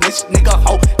 nigga snitch, nigga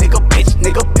hoe, nigga bitch,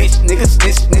 nigga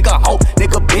snitch, nigga hoe,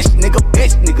 nigga bitch,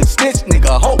 nigga snitch,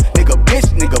 nigga hoe, nigga bitch,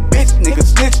 nigga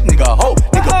snitch, nigga hoe,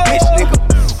 nigga bitch, nigga.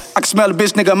 I can smell a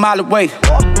bitch nigga a mile away.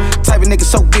 Type of nigga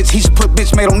so bitch, he should put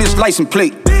bitch made on this license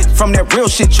plate. From that real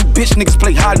shit, you bitch niggas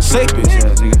play hide and seek.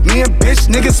 Me and bitch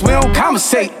niggas, we don't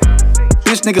conversate.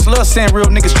 Bitch niggas love saying real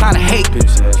niggas tryna hate.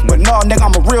 But no, nigga,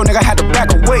 I'm a real nigga, had to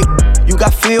back away. You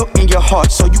got feel in your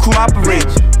heart, so you cooperate.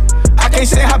 I can't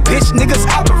say how bitch niggas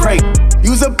operate.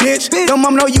 You's a bitch, your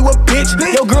mom know you a bitch.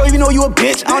 Your girl, you know you a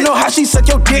bitch. I don't know how she suck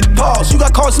your dick. Pause. You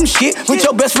got caught some shit with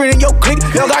your best friend in your clique.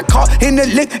 Y'all got caught in the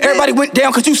lick. Everybody went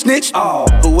down cause you snitched.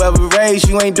 Whoever raised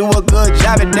you ain't do a good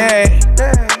job at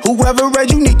that. Whoever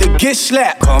raised you need to get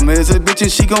slapped. Call me as a bitch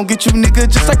and she gon' get you nigga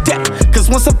just like that. Cause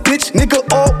once a bitch, nigga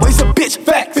always a bitch.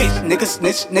 Fact. Bitch, nigga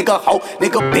snitch, nigga hoe,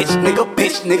 nigga bitch,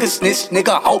 nigga snitch,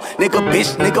 nigga hoe, nigga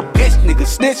bitch, nigga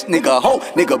snitch, nigga hoe,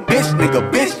 nigga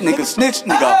bitch, nigga snitch,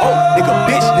 nigga hoe, nigga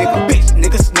bitch,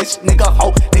 nigga snitch, nigga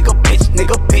hoe,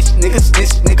 nigga bitch, nigga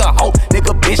snitch, nigga hoe,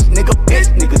 nigga bitch,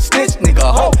 nigga snitch,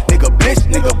 nigga hoe, nigga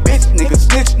bitch, nigga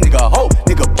snitch, nigga hoe,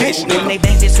 nigga bitch, nigga. When they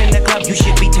bang this in the club, you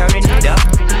should be turning it up.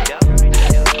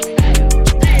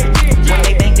 When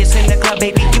they bang this in the club,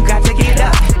 baby, you got to get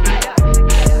up.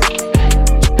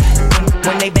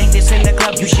 When they bang this in the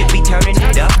club, you should be turning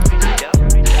it up.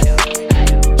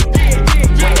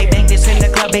 When they bang this in the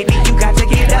club, baby, you got to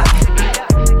get up.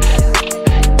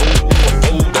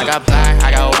 I got black,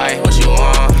 I got white, what you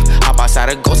want? Hop outside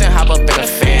a ghost and hop up in a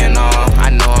fan on. I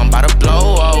know I'm about to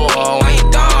blow, when you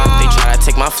done. They try to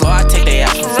take my floor, I take their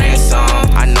ass for ransom.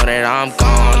 I know that I'm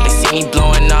gone. They see me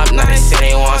blowing up, now they say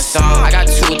they want some. I got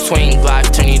 2 twin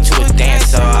glocks, turn you to a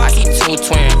dancer. I see 2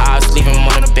 twin eyes, leave him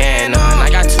on a banner. And I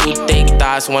got 2 thick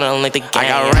thighs, wanna link the game. I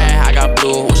got red, I got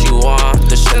blue, what you want?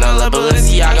 The Chanel,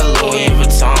 Balenciaga, Louis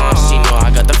Vuitton. She know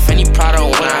I got the Fendi Prada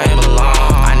when I belong.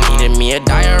 I needed me a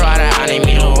diet rider, I need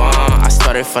me the one. I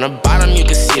started from the bottom, you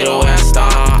can see the way I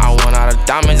stomp. I want all the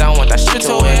diamonds, I want that shit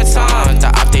to wear time. The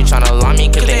op, they tryna lie me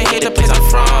cause they hate the place I'm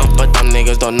from. But them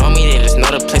niggas don't know me, they just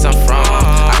know the place I'm from.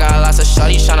 I got lots of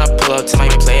shawties tryna pull up to my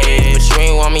place, but you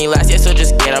ain't want me last year, so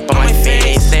just get up on my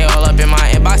face. They all up in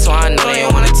my inbox, so I know they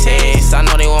wanna taste. I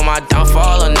know they want my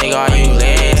downfall, a nigga, are you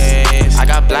late? I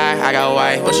got black, I got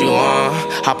white, what you want?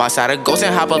 Hop outside a ghost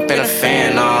and hop up in a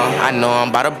fan, I know I'm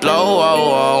about to blow,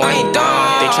 oh, I ain't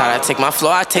done. They try to take my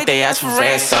floor, I take their ass for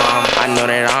ransom. I know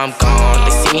that I'm gone.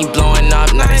 They see me blowing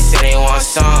up, now they say they want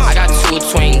some. I got 2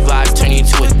 twin glocks, turn you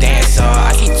to a dancer.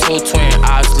 I see 2 twin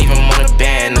eyes, leave them on a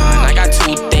band. And I got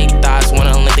 2 thick thighs,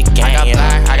 wanna live the game. I got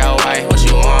black, I got white, what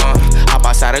you want? Hop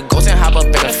outside a ghost and hop up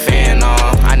in a fan,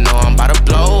 I know I'm about to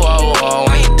blow, oh,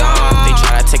 I ain't done. They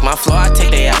try to take my floor, I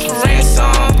take their ass for ransom.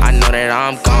 I know that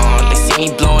I'm gone. They see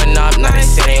me blowing up, now they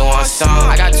say they want some.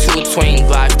 I got 2 twin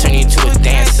glocks, turn you to a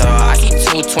dancer. I see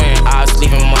 2 twin eyes,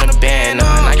 leave them on a band.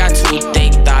 And I got 2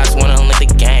 thick thighs, wanna live the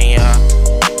game, yeah.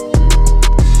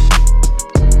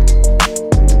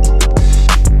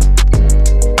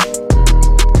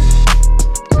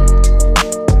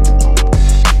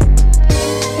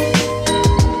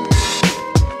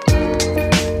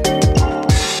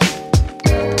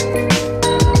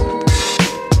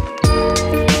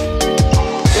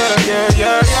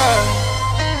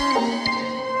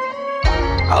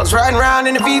 I was riding around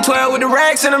in the V12 with the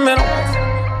racks in the middle.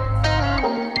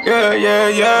 Yeah.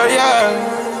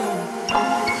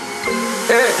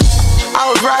 I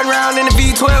was riding around in the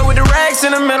V12 with the racks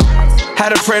in the middle. Had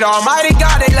to pray to Almighty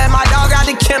God, they let my dog out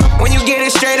the kennel. When you get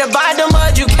it straight up by the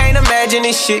mud, you can't imagine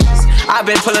this shit. I've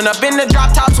been pulling up in the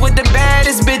drop tops with the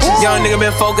baddest bitches. Young nigga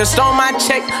been focused on my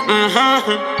check.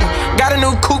 Got a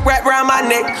new coupe wrapped around my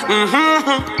neck.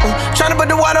 Tryna put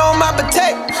the water on my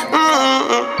potato.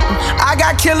 I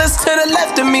got killers to the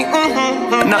left of me.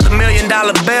 Another $1 million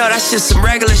bill, that's just some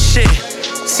regular shit.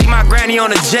 See my granny on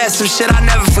the jet, some shit I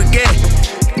never forget.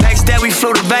 Next day we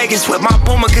flew to Vegas with my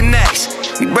Puma Connects.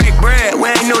 We break bread, we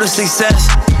ain't new to success.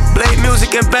 Blade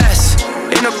music and best.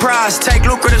 Enterprise, take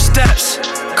lucrative steps.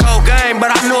 Cold game,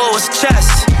 but I knew it was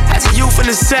chess. As a youth in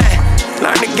the set,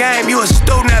 learn the game, you a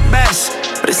student at best.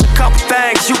 But it's a couple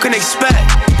things you can expect.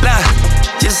 Look,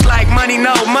 just like money,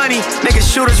 no money, niggas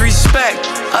shooters respect.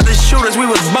 Other shooters, we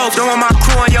was both, don't want my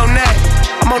crew on your neck.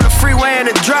 I'm on the freeway in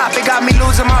the drop, it got me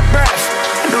losing my breath.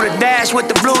 I do the dash with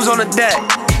the blues on the deck.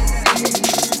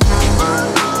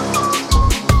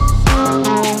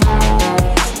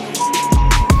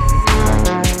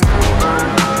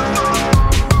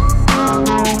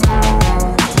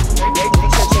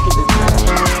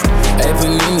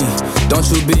 Don't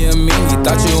you be a meanie,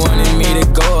 thought you wanted me to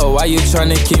go. Why you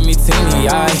tryna keep me teeny?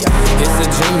 It's a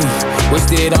dreamy,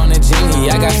 wished it on a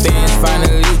genie. I got fans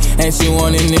finally, and she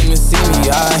wanted them to see me.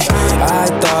 I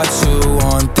thought you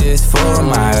want this for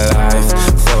my life,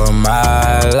 for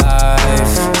my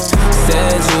life.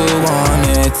 Said you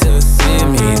wanted to see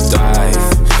me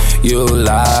thrive. You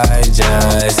lied,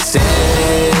 just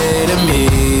say to me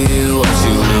what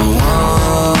you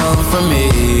want from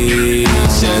me.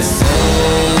 Just say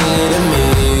to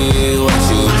me what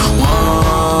you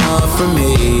want from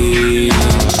me.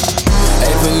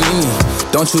 Hey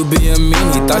Panini, don't you be a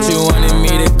meanie. Thought you wanted me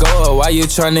to go. Why you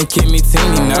tryna keep me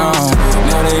teeny now?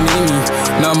 Now they need me,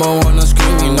 number one, no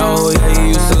screaming. No, yeah, you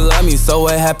used to love me, so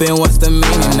what happened? What's the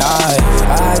meaning? I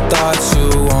thought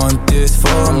you want this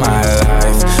for my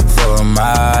life, for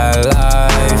my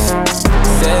life.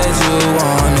 Said you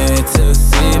wanted to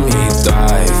see me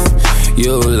thrive.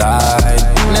 You lied.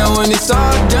 Now when it's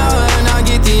all done, I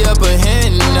get the upper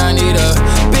hand. I need a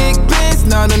big piece,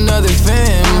 not another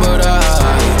fan. But I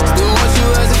still want you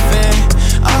as a fan.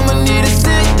 I'ma need to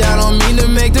sit down, don't mean to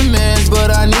make demands,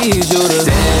 but I need you to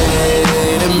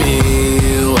say to me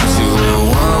what you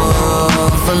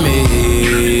want from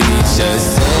me.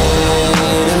 Just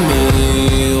say to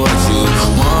me what you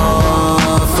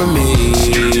want from me.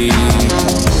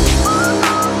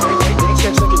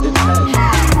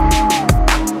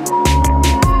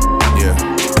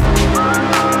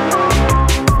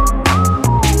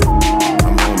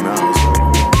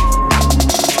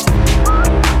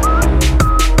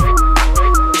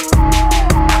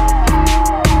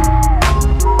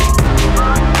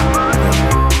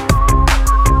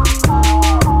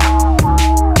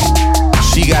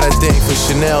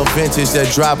 Chanel vintage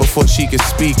that dropped before she could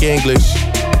speak English.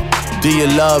 Do you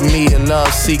love me and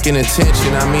love seeking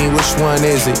attention? I mean, which one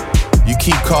is it? You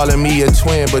keep calling me a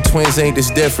twin, but twins ain't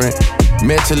this different.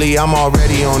 Mentally, I'm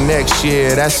already on next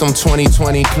year. That's some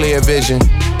 2020 clear vision.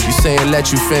 You saying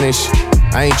let you finish,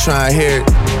 I ain't trying to hear it.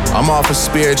 I'm off of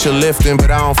spiritual lifting,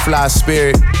 but I don't fly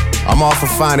spirit. I'm off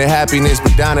of finding happiness,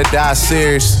 but down to die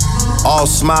serious. All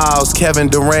smiles, Kevin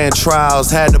Durant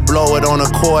trials. Had to blow it on a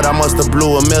court, I must've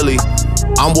blew a milli.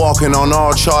 I'm walking on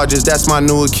all charges, that's my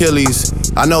new Achilles.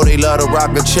 I know they love to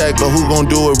rock the check, but who gon'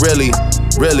 do it really?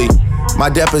 Really? My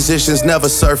depositions never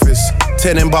surface.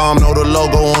 Tenenbaum know the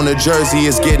logo on the jersey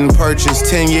is getting purchased.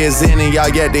 10 years in and y'all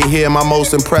yet to hear my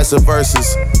most impressive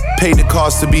verses. Paid the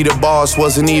cost to be the boss,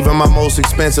 wasn't even my most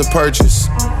expensive purchase.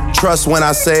 Trust when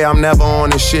I say I'm never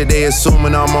on the shit they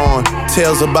assuming I'm on.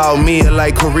 Tales about me are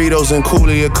like Corritos and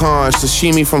Coolia Khan.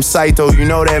 Sashimi from Saito, you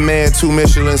know that man, 2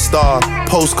 Michelin star.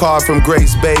 Postcard from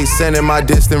Grace Bay, sending my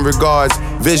distant regards.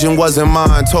 Vision wasn't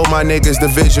mine, told my niggas the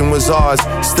vision was ours.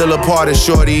 Still a part of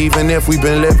shorty, even if we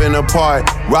been living apart.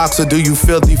 Rocks will do you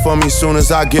filthy for me soon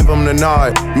as I give him the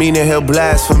nod. Meaning he'll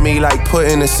blast for me like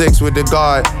putting the 6 with the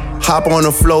guard. Hop on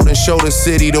the float and show the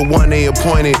city the one they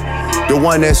appointed. The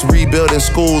one that's rebuilding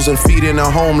schools and feeding the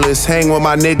homeless. Hang with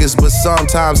my niggas, but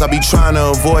sometimes I be trying to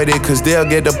avoid it, cause they'll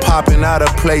get to popping out of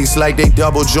place like they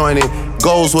double jointed.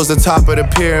 Goals was the top of the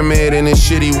pyramid in this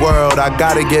shitty world. I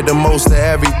gotta get the most of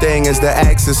everything as the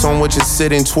axis on which it's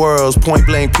sitting twirls. Point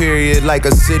blank period like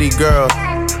a city girl.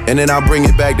 And then I'll bring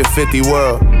it back to 50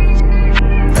 world.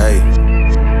 Hey.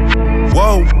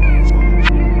 Whoa.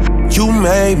 You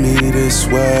made me this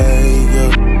way,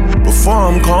 yeah. Before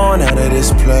I'm gone out of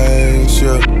this place,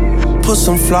 yeah. Put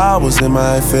some flowers in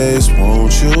my face,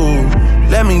 won't you?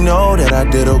 Let me know that I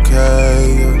did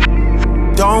okay,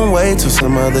 yeah. Don't wait till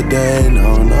some other day,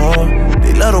 no, no.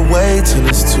 They let her wait till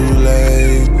it's too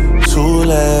late, too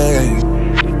late.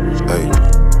 Hey.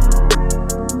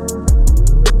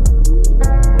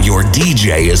 Your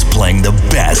DJ is playing the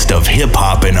best of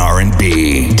hip-hop and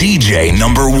R&B. DJ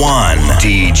number 1.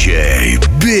 DJ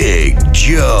Big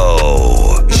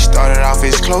Joe. We started off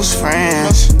as close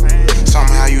friends.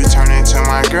 Somehow you turned into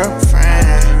my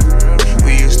girlfriend.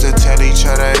 We used to tell each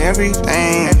other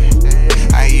everything.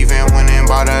 I even went and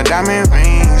bought her diamond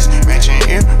rings, matching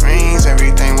earrings,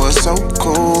 everything was so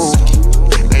cool.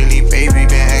 Lately, baby,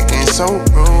 been acting so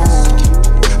rude.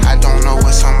 I don't know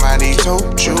what somebody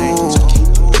told you,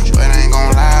 but I ain't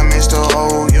gon' lie, Mr.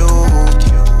 O.U.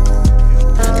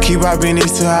 Keep our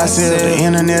business to ourselves, the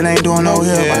internet ain't doing no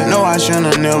help. I know I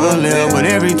shouldn't never live, but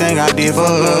everything I did for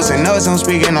us, and us I'm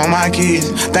speaking on my kids.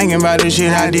 Thinking about the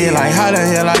shit I did, like how the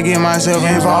hell I get myself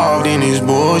involved in this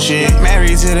bullshit.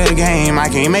 Married to the game, I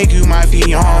can't make you my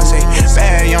fiance.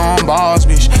 Bad young boss,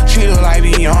 bitch, treat her like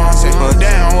Beyonce. But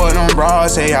damn what them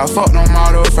bras say, I fucked them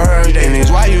all the first day. And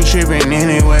it's why you tripping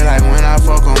anyway, like when I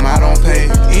fuck them I don't pay.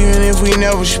 Even if we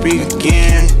never speak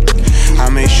again, I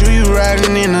make sure you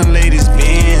riding in the latest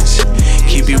Benz.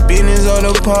 Keep your business on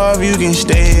the pub, you can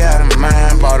stay out of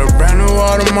mind. Bought a brand new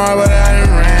Audemars, but I done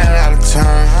ran out of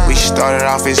time. We started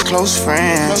off as close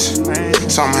friends.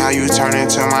 Somehow you turned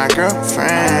into my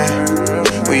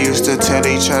girlfriend. We used to tell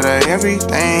each other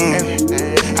everything.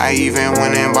 I even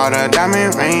went and bought her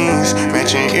diamond rings,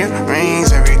 matching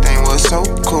earrings, everything was so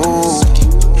cool.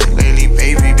 Lately,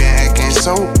 baby, been acting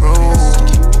so rude.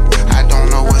 I don't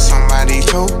know what somebody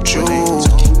told you,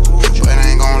 but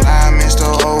I ain't gon' lie, Mr.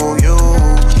 O.U.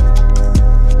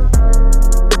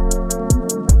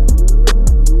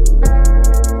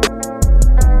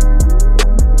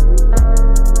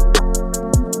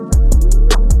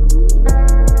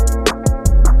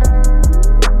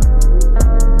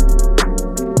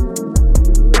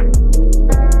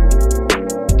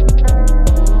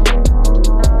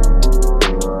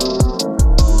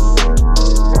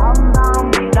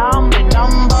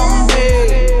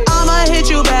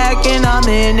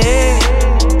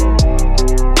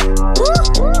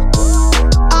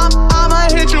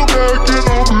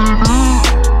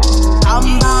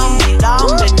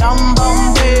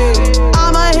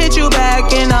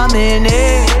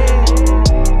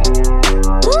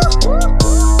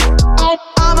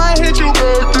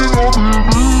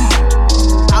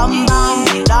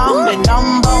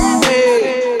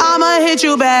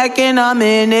 And I'm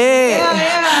in it.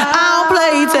 I don't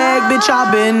play tag, bitch,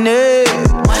 I've been it.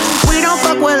 We don't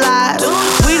fuck with lies,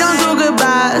 we don't do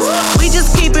goodbyes. We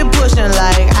just keep it pushing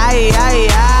like aye, aye,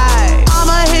 aye.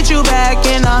 I'ma hit you back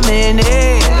and I'm in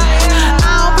it.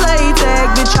 I don't play tag,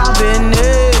 bitch, I've been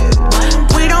it.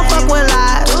 We don't fuck with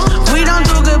lies, we don't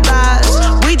do goodbyes.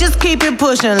 We just keep it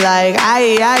pushing like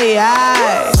aye, aye,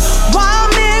 aye. Wild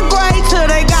men great till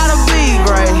they gotta be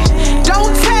great.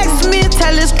 Don't text me,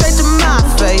 tell it straight to my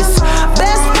face.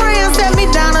 Best friend set me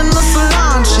down in the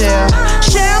salon chair.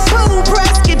 Shampoo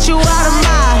press, get you out of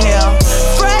my hair.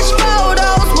 Fresh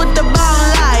photos with the bomb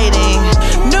lighting.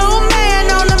 New man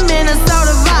on the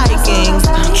Minnesota Vikings.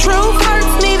 True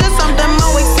hurts needed something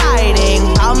more exciting.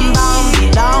 Bum bum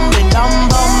dum dum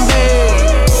bum bum.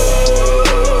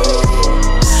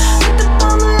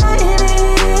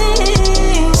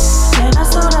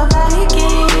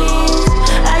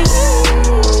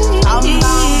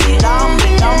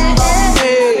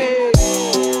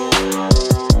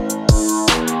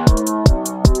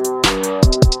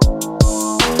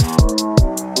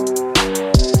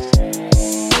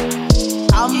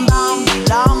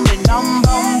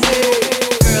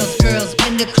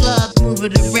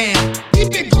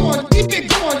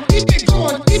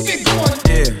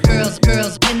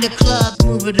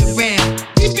 move it around.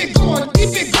 Keep it going, keep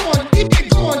it going, keep it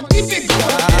going, keep it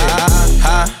going.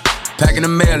 Packing the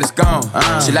mail, it's gone.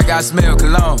 She like I smell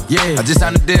cologne. Yeah, I just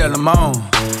signed the deal, I'm on.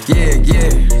 Yeah.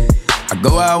 I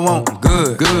go where I want,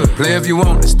 good. Play if you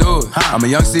want, let's do it. I'm a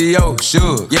young CEO,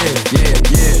 sure. Yeah.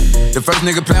 The first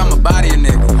nigga play on my body, a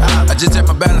nigga. I just check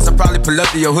my balance, I probably pull up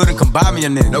to your hood and come buy me a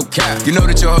nigga. No cap. You know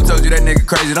that your hoe told you that nigga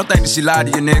crazy. Don't think that she lied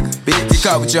to you, nigga. Bitch, you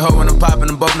caught with your hoe when I'm popping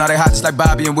them both. Now they hot just like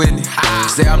Bobby and Whitney. You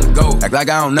say I'm the GOAT, act like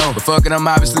I don't know. But fuck it, I'm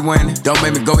obviously winning. Don't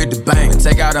make me go hit the bank and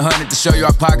take out 100 to show you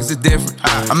our pockets is different.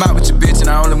 I'm out with your bitch and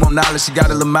I only want knowledge. She got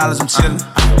a little mileage, I'm chillin'.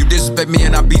 You disrespect me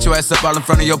and I beat your ass up all in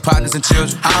front of your partners and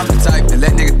children. I'm the type that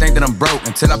let niggas think that I'm broke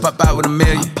until I pop out with $1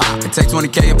 million. And take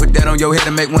 20K and put that on your head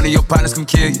and make one of your partners come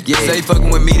kill you. Say he fucking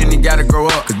with me, then he gotta grow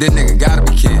up, cause this nigga gotta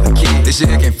be kid. This shit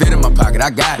can't fit in my pocket, I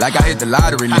got it, like I hit the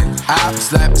lottery, nigga. I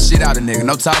slap the shit out of nigga,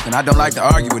 no talking, I don't like to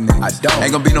argue with niggas. I don't.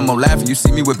 Ain't gonna be no more laughing, you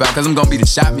see me whip out, cause I'm gonna be the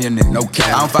shot me a nigga, no cap.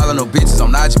 I don't follow no bitches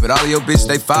on IG, but all of your bitches,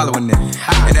 they following nigga.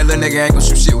 And that little nigga ain't gon'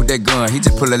 shoot shit with that gun, he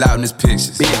just pull it out in his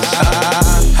pictures.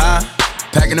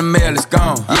 Packing the mail, it's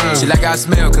gone. She like I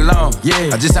smell cologne.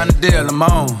 I just signed the deal, I'm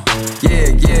on.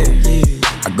 Yeah.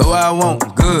 I go where I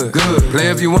want, good.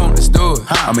 Play if you want, let's do it.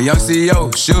 I'm a young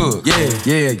CEO, sure.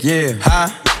 Yeah.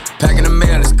 Packing the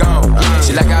mail, it's gone.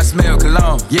 She like I smell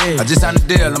cologne. I just signed the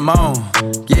deal, I'm on.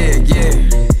 Yeah.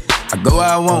 I go where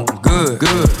I want, good.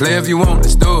 Play if you want,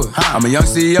 let's do it. I'm a young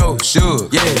CEO, sure.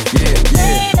 Yeah.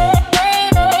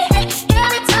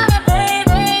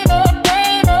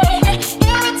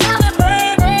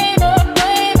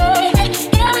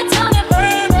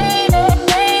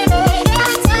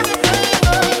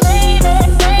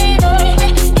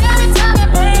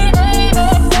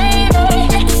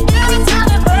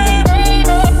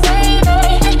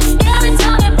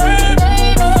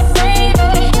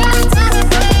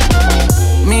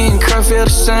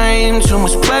 Too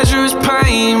much pleasure is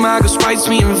pain. My girl spites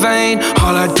me in vain.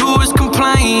 All I do is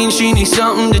complain. She needs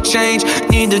something to change.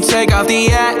 Need to take off the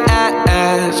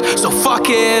ass. So fuck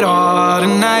it all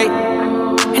tonight.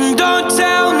 And don't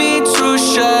tell me to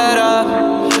shut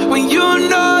up when you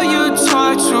know you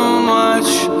talk too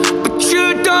much, but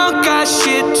you don't got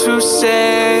shit to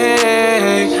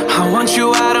say. I want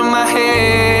you out of my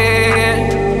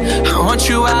head. I want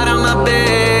you out of my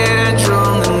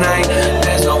bedroom tonight.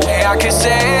 There's no way I can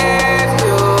save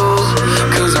you,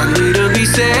 cause I need to be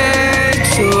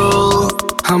saved too.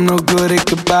 I'm no good at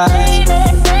goodbyes.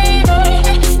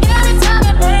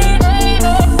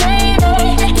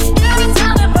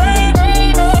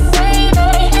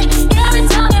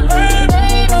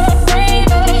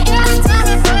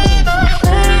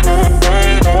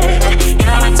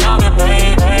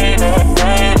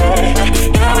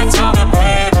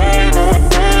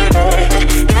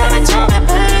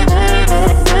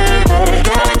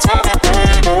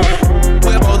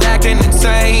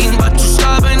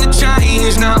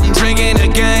 Now I'm drinking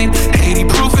again. 80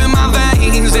 proof in my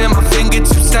veins and my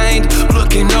fingertips stained.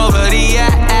 Looking over the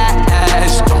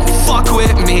ass. Don't fuck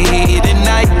with me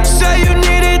tonight. Say you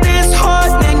needed this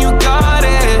hard, then you got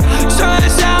it.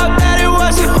 Turns out that it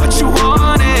wasn't what you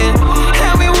wanted,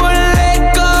 and we wouldn't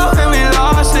let go and we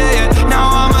lost it.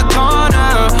 Now I'm a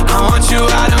goner. I want you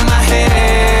out of my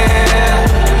head.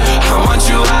 I want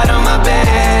you out of my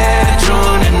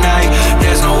bedroom tonight.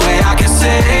 There's no way I can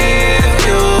save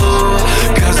you,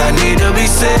 I need to be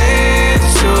saved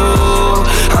too.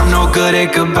 I'm no good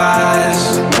at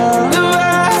goodbyes.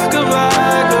 Goodbye,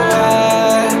 goodbye,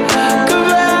 goodbye.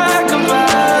 Goodbye,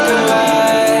 goodbye, goodbye.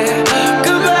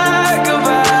 Goodbye,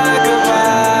 goodbye, goodbye.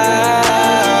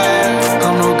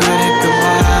 I'm no good at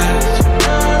goodbyes.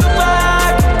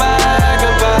 Goodbye, goodbye,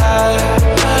 goodbye.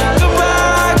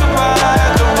 Goodbye, goodbye,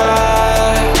 goodbye.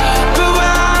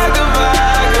 Goodbye,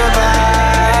 goodbye, goodbye.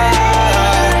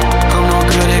 I'm no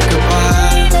good at goodbyes.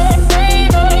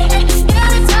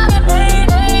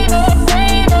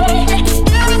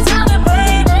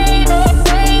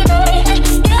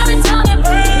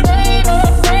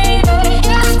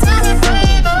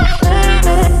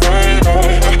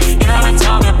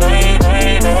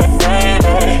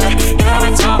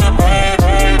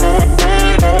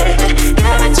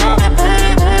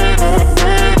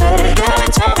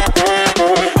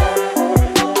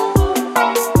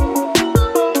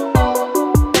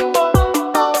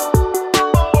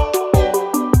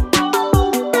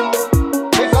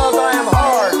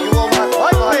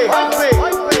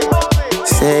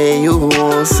 Say you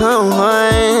want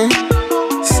someone.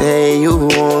 Say you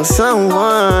want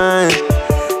someone.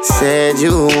 Said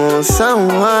you want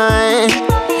someone.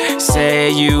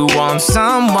 Say you want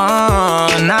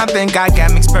someone. I think I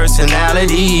got mixed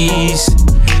personalities.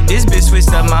 This bitch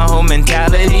switched up my whole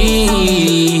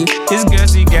mentality. This girl,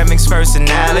 she got mixed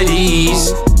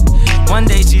personalities. One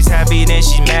day she's happy, then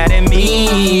she mad at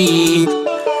me.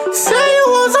 Say you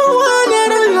want someone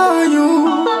that'll love you,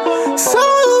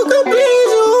 someone who could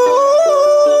please you,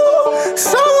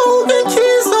 someone who can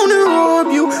kiss on and rob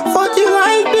you. Fuck you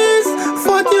like this,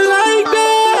 fuck you like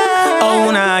that. Oh,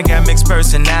 now I got mixed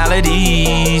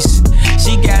personalities.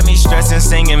 She got me stressing,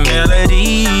 singing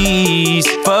melodies.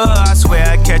 For I swear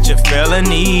I catch a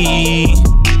felony.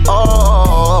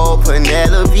 Oh,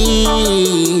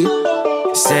 Penelope.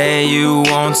 Say you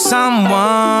want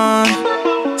someone.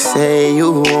 Say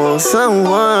you want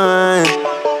someone.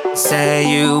 Say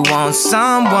you want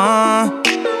someone.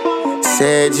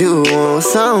 Said you want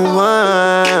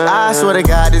someone. I swear to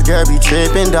God, this girl be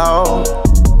trippin', dawg.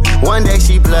 One day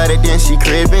she blooded, then she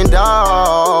crippin',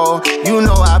 dawg. You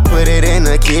know I put it in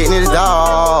her kidneys,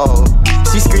 dawg.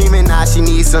 She screaming now she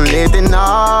needs some lifting,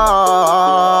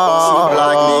 dawg. She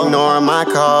blocking, ignoring my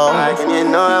call.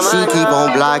 She keep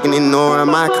on blocking, ignoring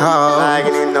my call.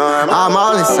 I'm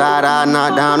all inside, I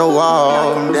knock down the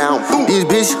wall. This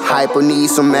bitch hyper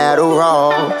needs some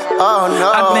Adderall. Oh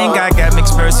no. I think I got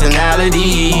mixed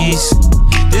personalities.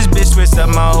 This bitch switched up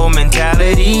my whole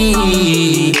mentality.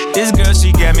 This girl,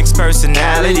 she got mixed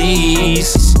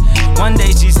personalities. One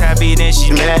day she's happy, then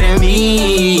she mad at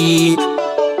me.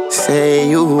 Say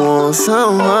you want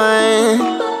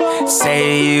someone.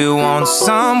 Say you want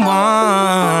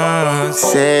someone.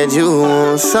 Said you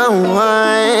want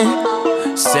someone.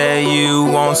 Say you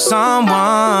want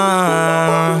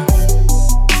someone.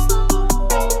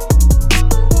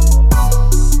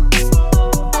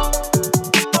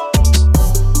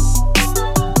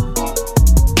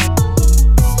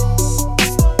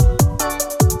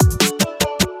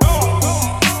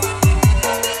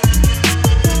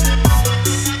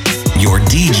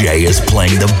 DJ is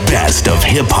playing the best of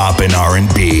hip hop and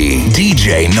R&B.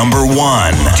 DJ number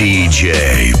 1,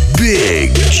 DJ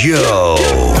Big Joe.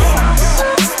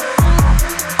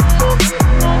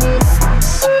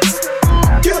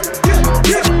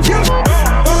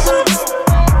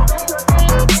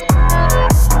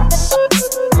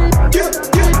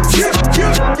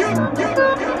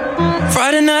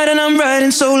 Friday night and I'm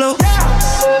riding solo.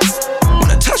 When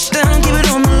I touch down, give it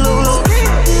on the low low.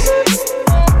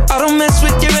 I don't mess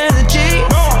with your energy.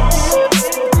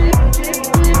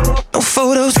 No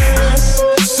photos.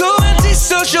 So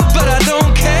antisocial, but I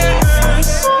don't care.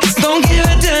 Don't give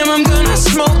a damn, I'm gonna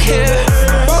smoke here.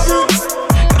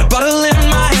 Got a bottle in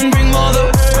my hand, bring more though.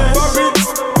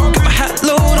 Got my hat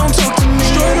low, don't talk to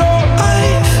me.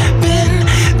 I've been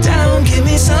down, give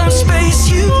me some space.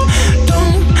 You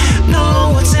don't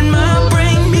know what's in my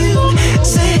brain.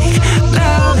 Music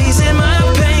loud, he's in my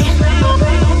pain.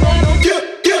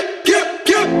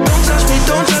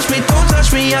 Don't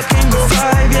touch me, I came to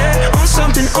vibe, yeah. On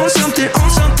something,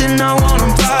 I wanna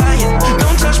buy it.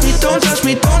 Don't touch me,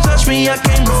 I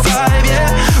came to vibe, yeah.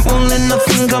 Won't let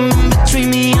nothing come in between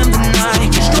me and the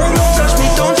night. Don't touch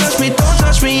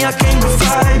me, I came to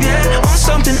vibe, yeah. On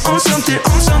something,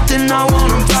 I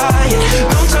wanna buy it.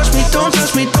 Don't touch me,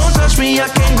 I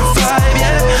came to vibe,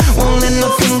 yeah. Won't let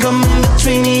nothing come in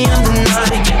between me and the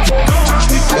night. Don't touch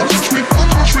me, I came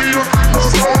to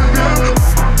vibe, yeah.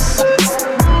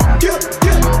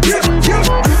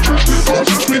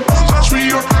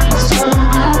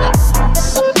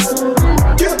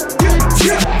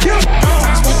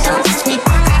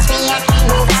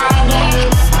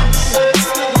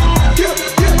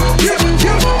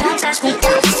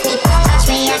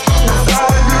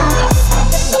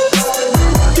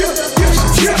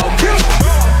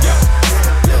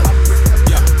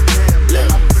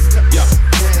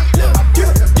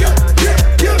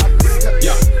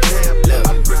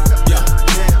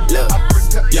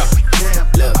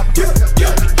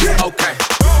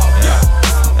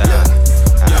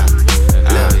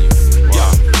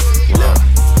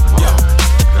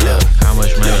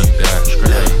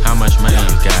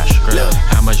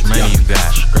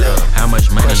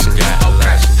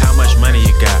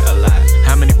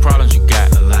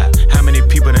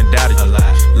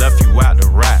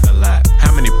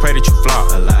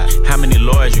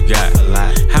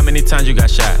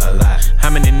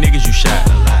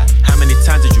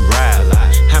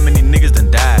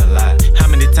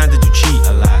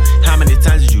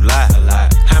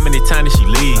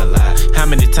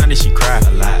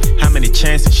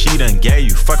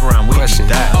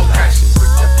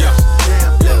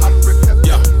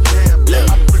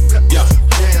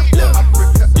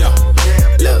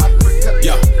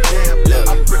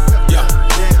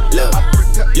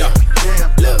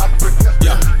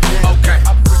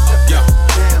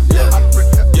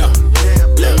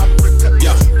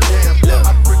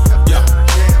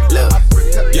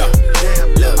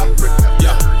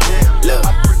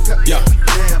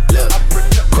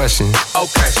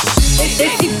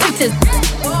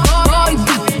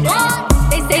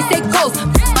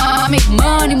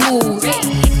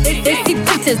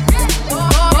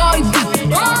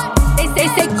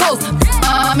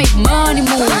 I make money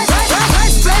move.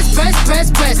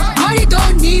 Press. Cardi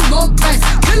don't need more press.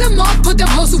 Kill them all, put them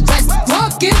hoes to rest.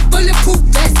 Walk in bulletproof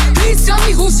vest. Please tell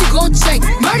me who she gon' check.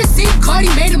 Murder scene,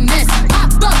 Cardi made a mess.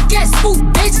 Pop up, guess who,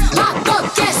 bitch? Pop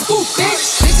up, guess who,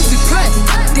 bitch? Bitches be pressed.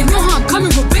 They know how I'm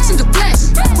coming with bitch in the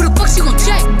flesh. Who the fuck she gon'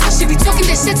 check? She be talking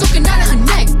that shit, talking out of her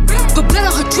neck. But blood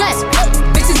on her dress.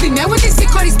 Bitches be mad when they see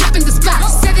Cardi snapping the spot.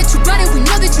 Said that you ride it, we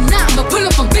know that you not. I'ma pull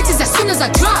up on bitches as soon as I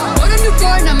drop. Bought a new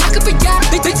car and I'm back up a yacht.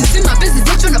 Bitches in my business,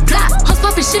 they tryna plot. Hoes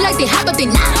poppin' shit like they hot, but they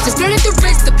not. Just spread at the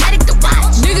wrist, the paddock, the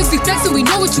watch. Niggas be flexin', we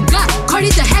know what you got.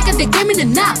 Cardi's a hack, they came in the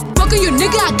knot. Fuck on your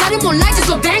nigga, I got him on light. Just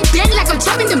go bang, bang like I'm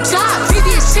chopping them chops.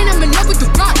 VVS chain, I'm in love with the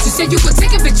rocks. You said you gon'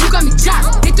 take it, but you got me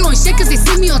chopped. They throwin' shit cause they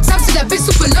see me on top. So that bitch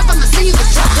super love, I'ma send you the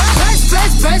drop.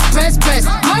 Press.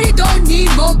 Cardi don't need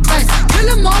more press. Kill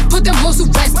them all, put them hoes to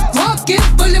rest. Walk in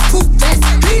bulletproof vest.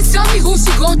 Please tell me who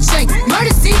she gon' check.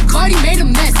 Murder scene, Cardi made a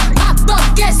mess. Pop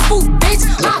up, guess who, bitch?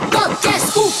 Pop up,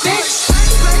 guess who, bitch?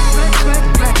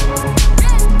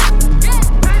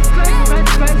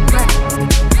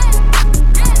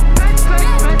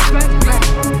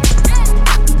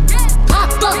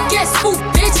 Pop up, guess who,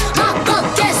 bitch? Pop up,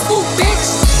 guess who, bitch?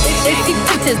 They see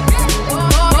bitches,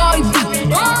 boy beat.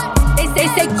 They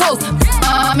say ghost,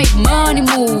 I make money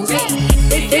move.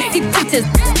 They see bitches,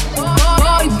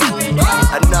 boy beat.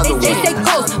 Another one. They say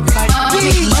ghost, I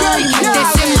make money move. They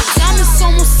say my time is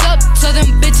almost up, so them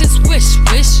bitches wish.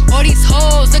 All these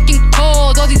hoes looking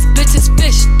cold, all these bitches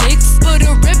fish sticks. Put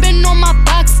a ribbon on my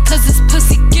box, cause this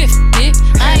pussy gifted.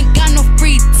 I ain't got no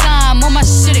free time, all my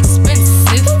shit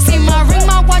expensive. See my ring,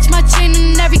 my watch, my chain,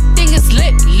 and everything is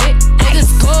lit. All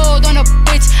this gold on a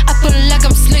bitch, I feel like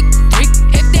I'm slick Rick.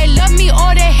 If they love me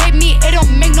or they hate me, it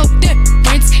don't make no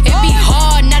difference. It be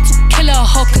hard not to kill a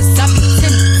hoe, cause I be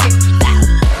tempted.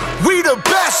 We the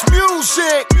best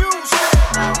music.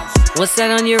 What's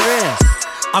that on your wrist?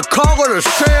 I call it a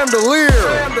chandelier.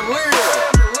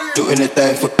 Do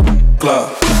anything for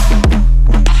club.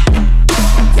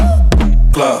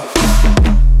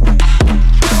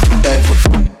 Anything for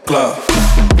club.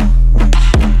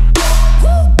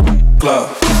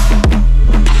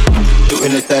 Do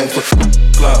anything for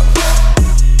club.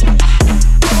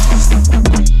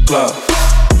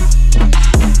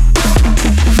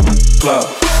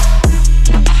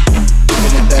 Do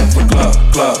anything for club. Anything for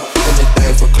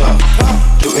club.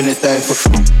 Do anything for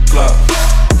club.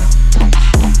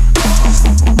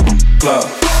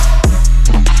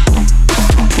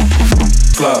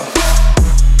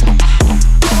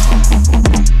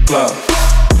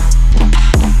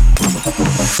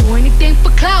 Do anything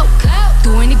for clout. Do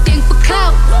anything for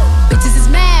clout. Bitches is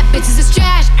mad, bitches is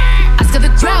trash. Oscar the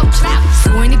Grouch.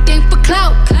 Do anything for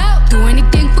clout. Do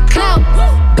anything for clout.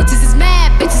 Bitches is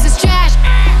mad, bitches is trash.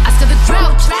 Oscar the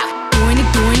Grouch.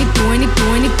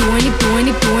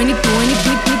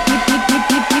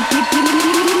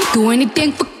 Do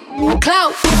anything for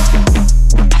clout.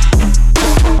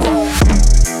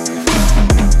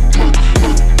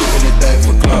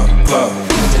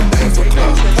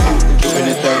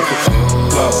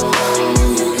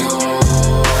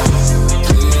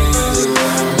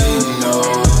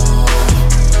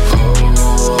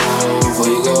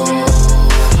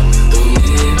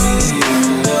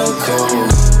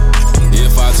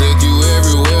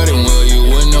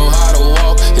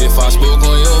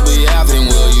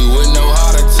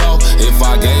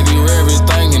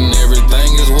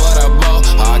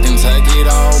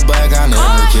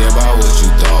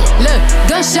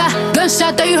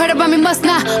 Gunshot, thought you heard about me, must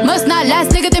not.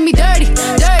 Last nigga did me dirty,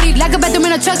 like a bathroom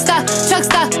in a truck stop.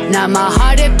 Now my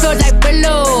heart, it feels like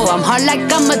pillow. I'm hard like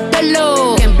I'm a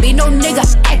pillow. Can't be no nigga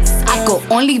ex, I could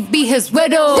only be his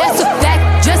widow. That's a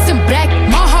fact, dressed in black,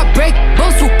 my heart break,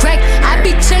 bones will crack. I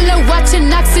be chillin',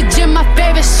 watching Oxygen, my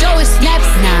favorite show is Snaps.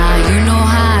 Nah, you know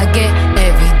how I get,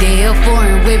 every day a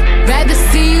foreign whip. Rather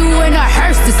see you in a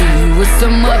hearse than see you with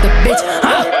some other bitch,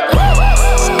 huh?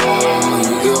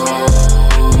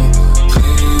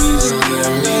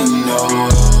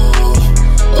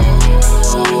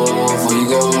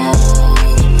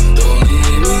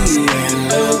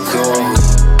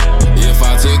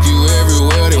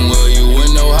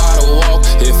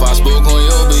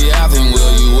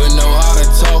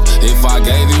 If I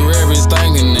gave you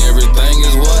everything and everything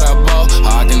is what I bought,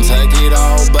 I can take it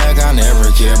all back, I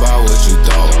never care about what you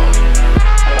thought.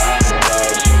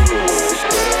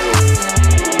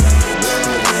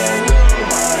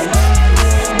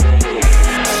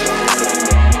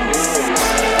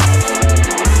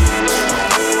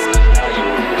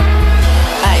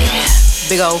 Ay,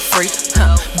 big old freak,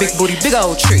 big booty, big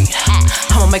old tree.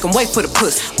 I'ma make him wait for the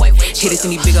pussy. Hit it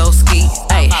in these big old skis.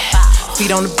 Ay.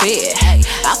 feet on the bed.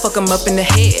 I fuck him up in the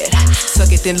head.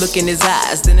 Suck it, then look in his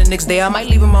eyes. Then the next day I might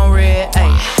leave him on red. Ay.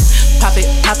 Pop it,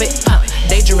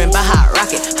 daydreaming by hot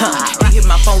rocket. He hit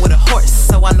my phone with a horse,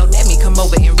 so I know that me come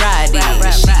over and ride it.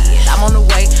 Shit, I'm on the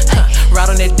way.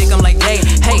 Ride on that dick, I'm like, hey.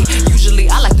 Usually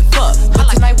I like to fuck, but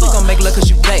tonight we gon' make love 'cause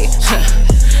you pay.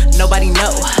 Nobody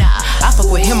know. I fuck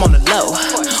with him on the low.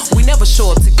 We never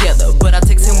show up together, but I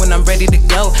text him when I'm ready to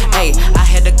go. Hey, I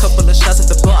had a couple of shots at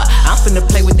the bar. I'm finna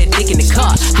play with that dick in the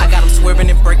car. I got him swerving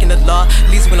and breaking the law.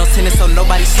 Least when I'm tennis, so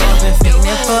nobody saw. Been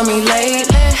feeling for me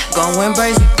lately, going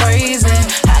crazy.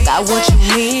 I got what you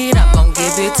need, I'm gon'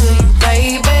 give it to you,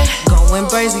 baby. Going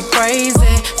crazy,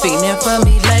 feeling for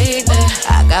me lately.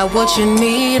 I got what you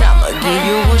need, I'ma give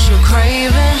you what you're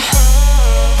craving.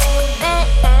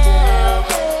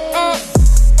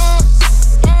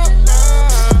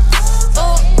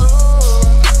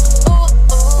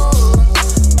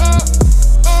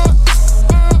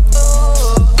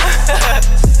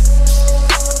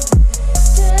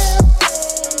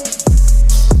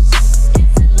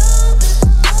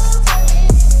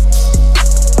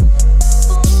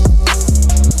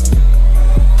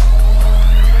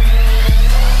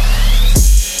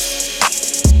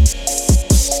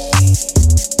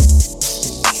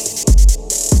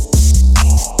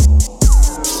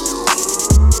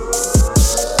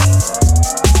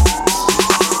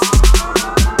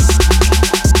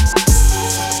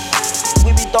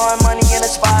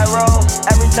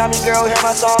 Girl, hear my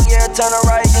song, yeah, turn her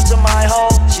right into my home.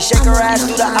 She shake her ass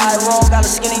through the eye roll. Got a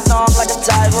skinny thong like a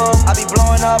tyro. I be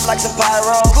blowing up like some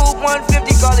pyro. Coupe 150,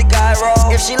 call it Cairo.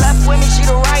 If she left with me, she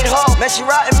the right hoe. Man, she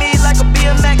riding me like a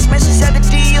BMX. Man, she said the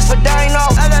D is for Dino.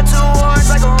 I got two horns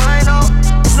like a rhino.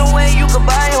 There's no way you can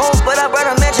buy home, but I brought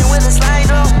a mansion with a slide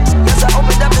door. Yes, I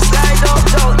opened up the slide door,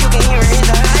 so you can hear it in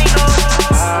the high notes.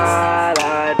 I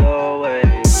like the way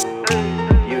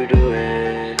you do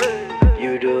it.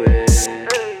 You do it.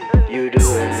 You do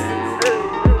it,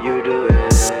 you do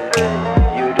it,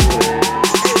 you do it,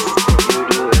 you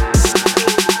do it.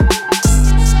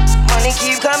 Money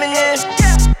keep coming in,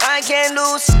 I can't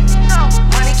lose.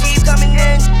 Money keep coming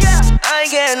in, I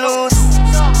can't lose.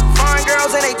 Foreign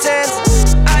girls in they tens,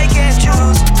 I can't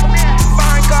choose.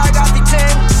 Foreign car got me 10,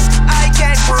 I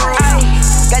can't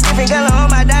cruise. Got different color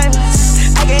on my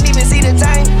diamonds, I can't even see the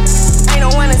time. I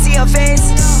don't wanna see her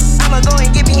face, I'ma go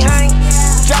and get behind.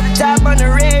 Drop the top on the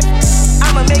rib,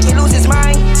 I'ma make it lose his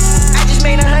mind. I just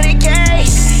made 100K,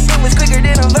 it was quicker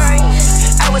than a vine.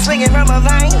 I was swinging from a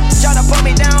vine, tryna pull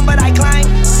me down but I climb.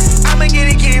 I'ma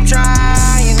get it, keep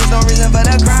trying, there's no reason for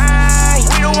the crime.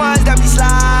 We the ones that be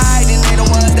sliding, they the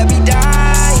ones that be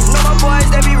dying. No my boys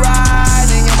that be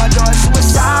riding, and my dog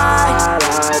suicide. I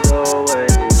like the way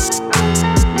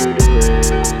you do it,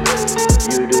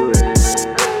 you do it,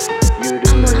 you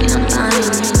do it,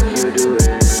 you do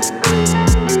it.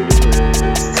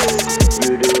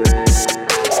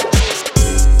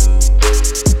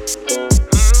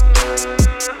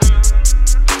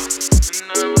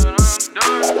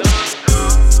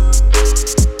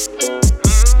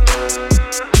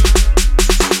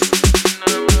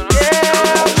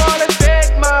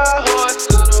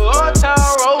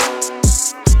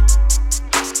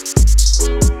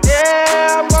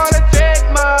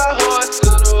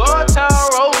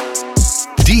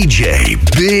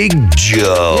 Big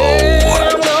Joe.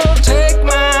 Yeah, I'm gonna take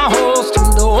my horse to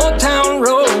the old town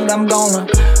road. I'm gonna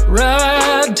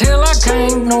ride till I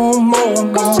can't no more.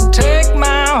 I'm gonna take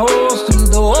my horse to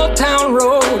the old town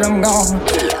road. I'm gonna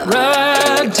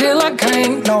ride till I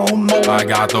can't no more. I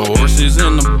got the horses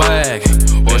in the back,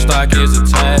 horse stock is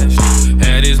attached.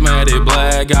 Head is matted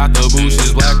black, got the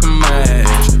bushes black to match.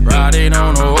 Riding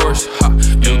on a horse,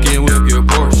 you can whip your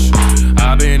Porsche.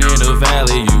 I've been in the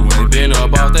valley, you ain't been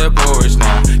up off that porch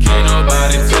now. Can't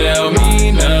nobody tell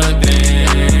me nothing.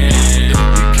 You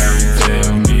can't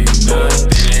tell me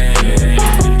nothing.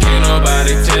 Can't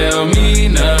nobody tell me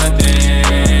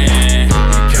nothing. You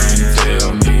can't tell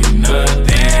me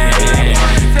nothing.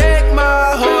 Take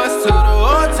my horse to the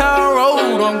old town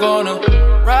road. I'm gonna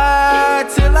ride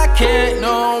till I can't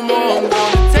no more. I'm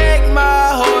gonna take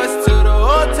my horse to the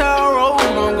old town road.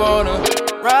 I'm gonna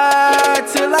ride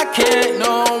till I can't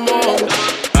no more.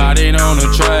 Riding on a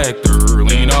tractor,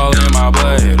 lean all in my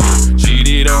bladder.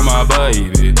 Cheated on my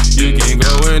baby, you can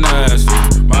go and ask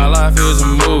her. My life is a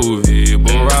movie,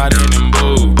 bull riding in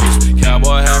boobies.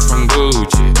 Cowboy hat from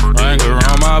Gucci, Wrangler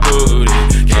on my booty.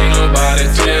 Can't nobody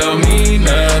tell me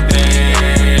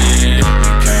nothing. You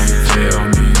can't tell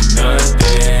me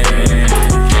nothing.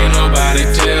 Can't nobody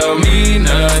tell me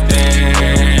nothing.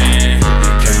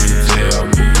 You can't tell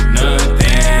me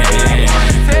nothing.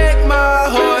 Take my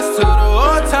horse to the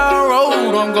old town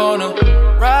road. I'm gonna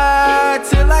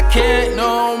can't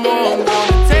no more. I'm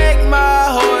gonna take my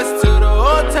horse to the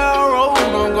old town road.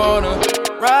 I'm gonna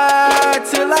ride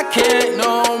till I can't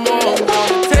no more. I'm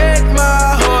gonna take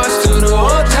my horse to the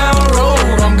old town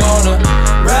road. I'm gonna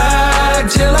ride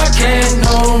till I can't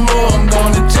no more. I'm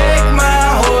gonna take my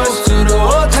horse to the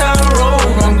old town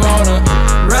road. I'm gonna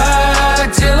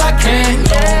ride till I can't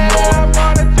no more. I'm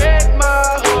gonna take my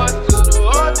horse to the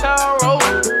old town road.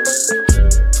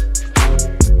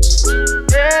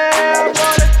 Yeah, I'm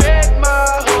gonna take my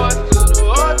horse to the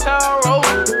old town road.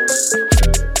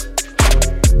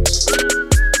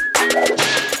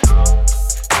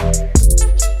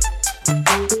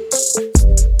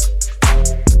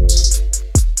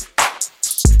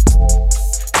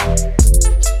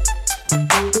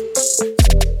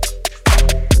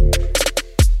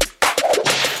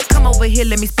 Come over here,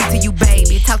 let me speak to you,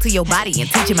 baby. Talk to your body and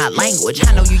teach you my language.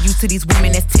 I know you used to these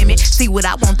women that's timid. See what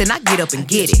I want, then I get up and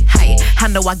get it. Hey, I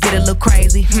know I get a little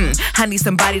crazy. I need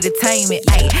somebody to tame it.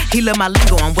 Hey, he love my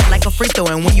lingo. I'm wet like a free throw,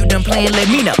 and when you done playing, let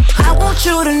me know. I want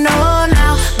you to know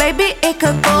now, baby, it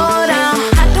could go down.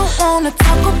 I don't wanna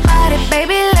talk about it,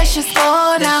 baby, let's just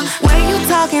go now. When you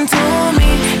talking to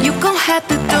me, you gon' have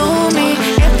to do me.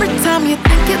 Every time you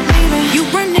think you're leaving, you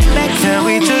running back to me. Can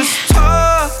we just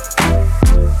talk?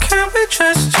 Can we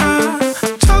just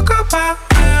talk about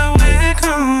where we're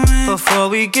going before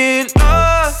we get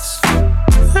lost?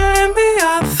 Let me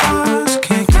our thoughts.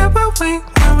 Can't get what we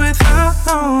want without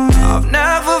knowing. I've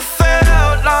never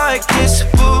felt like this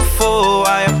before.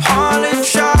 I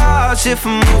apologize if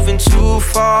I'm moving too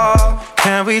far.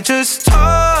 Can we just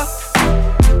talk?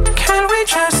 Can we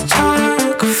just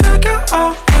talk? Figure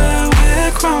out where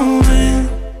we're growing.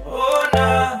 Oh,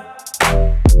 nah.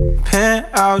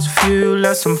 Penthouse view,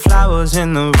 left some flowers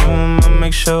in the room. I'll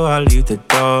make sure I leave the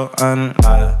door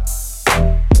unlocked.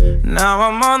 Now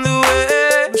I'm on the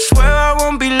way, swear I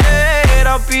won't be late.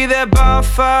 I'll be there by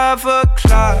 5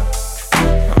 o'clock.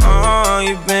 Oh,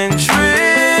 you've been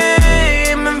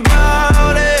dreaming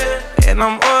about it, and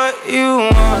I'm what you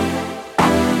want.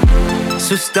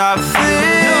 So stop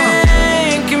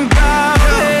thinking about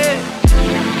it.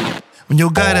 When your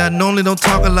guy that I normally don't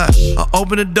talk a lot, I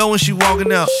open the door when she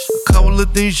walking out. A couple of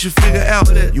things you should figure out.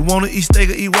 You wanna eat steak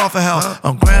or eat Waffle House?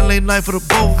 I'm grand late night for the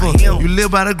both of us. You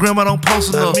live by the gram, I don't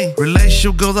post enough.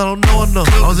 Relationship goals, I don't know enough.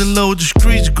 I was in love with the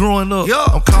streets growing up.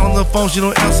 I'm calling her phone, she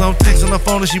don't answer. I'm texting her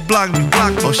phone and she blocked me.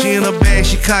 Oh, she in her bag,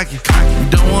 she cocky. You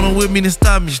don't want her with me, then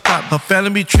stop me. Her family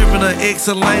be tripping, her ex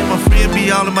a lame. My friend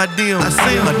be all in my DMs. I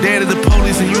see him. My daddy the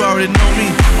police and you already know me.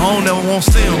 I don't never want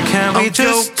to see him. Can we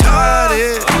just talk?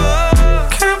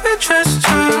 Can we just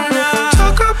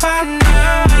talk about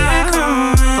where we're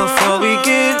going before we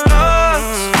get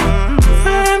lost?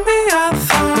 Let me our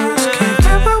thoughts. Can't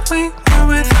get what we want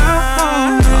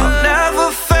without. I've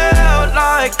never felt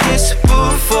like this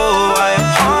before. I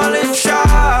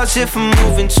apologize if I'm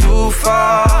moving too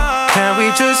far. Can we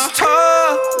just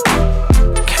talk?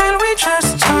 Can we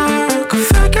just talk?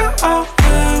 Figure out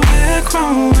where we're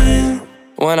growing.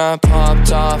 When I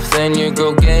popped off, then your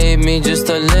girl gave me just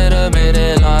a little bit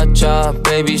of la chop.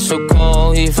 Baby so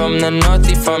cold, he from the north,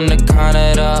 he from the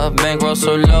Canada. Bankroll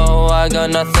so low, I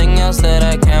got nothing else that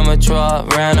I can withdraw.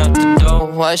 Ran up the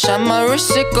dough, I shot my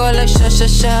wrist, it go like sha sha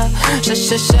sha, sha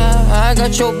sha sha. I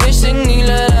got your bitch singing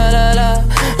la la la la,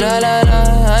 la la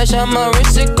la. I shot my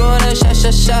wrist, it go like sha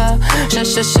sha sha, sha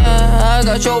sha sha. I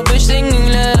got your bitch singing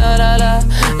la la la la,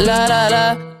 la la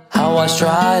la. How I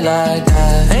stride like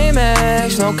that.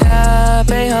 Amex, no cap, _.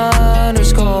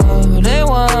 They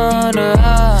wonder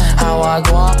how I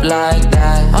go up like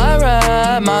that. I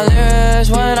rap my lyrics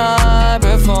when I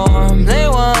perform. They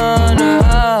wonder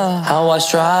how I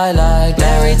stride like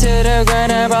that. Married to the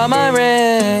grind, I brought my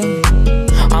ring.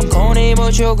 I'm corny,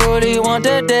 but your girlie want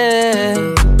the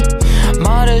dick.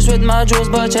 Modest with my jewels,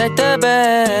 but check the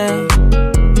bag.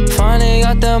 Finally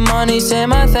got the money, say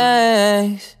my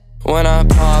thanks. When I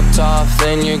popped off,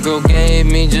 then your girl gave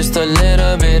me just a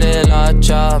little bit of la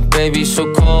chop. Baby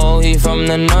so cold, he from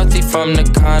the north, he from the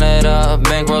Canada.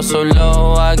 Bankroll so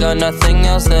low, I got nothing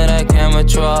else that I can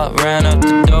withdraw. Ran up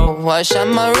the dough, I shot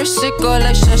my wrist, it go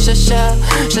like sha sha sha,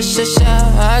 sha sha sha.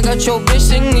 I got your bitch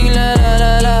singing la la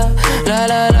la la, la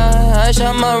la la. I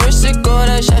shot my wrist, it go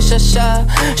like sha sha sha,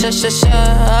 sha sha sha.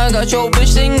 I got your bitch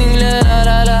singing la la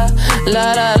la la,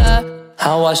 la la la.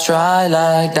 How I stride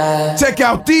like that. Check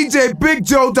out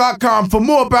DJBigJoe.com for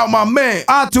more about my man.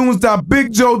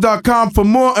 iTunes.BigJoe.com for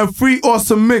more and free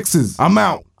awesome mixes. I'm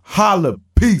out. Holla.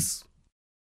 Peace.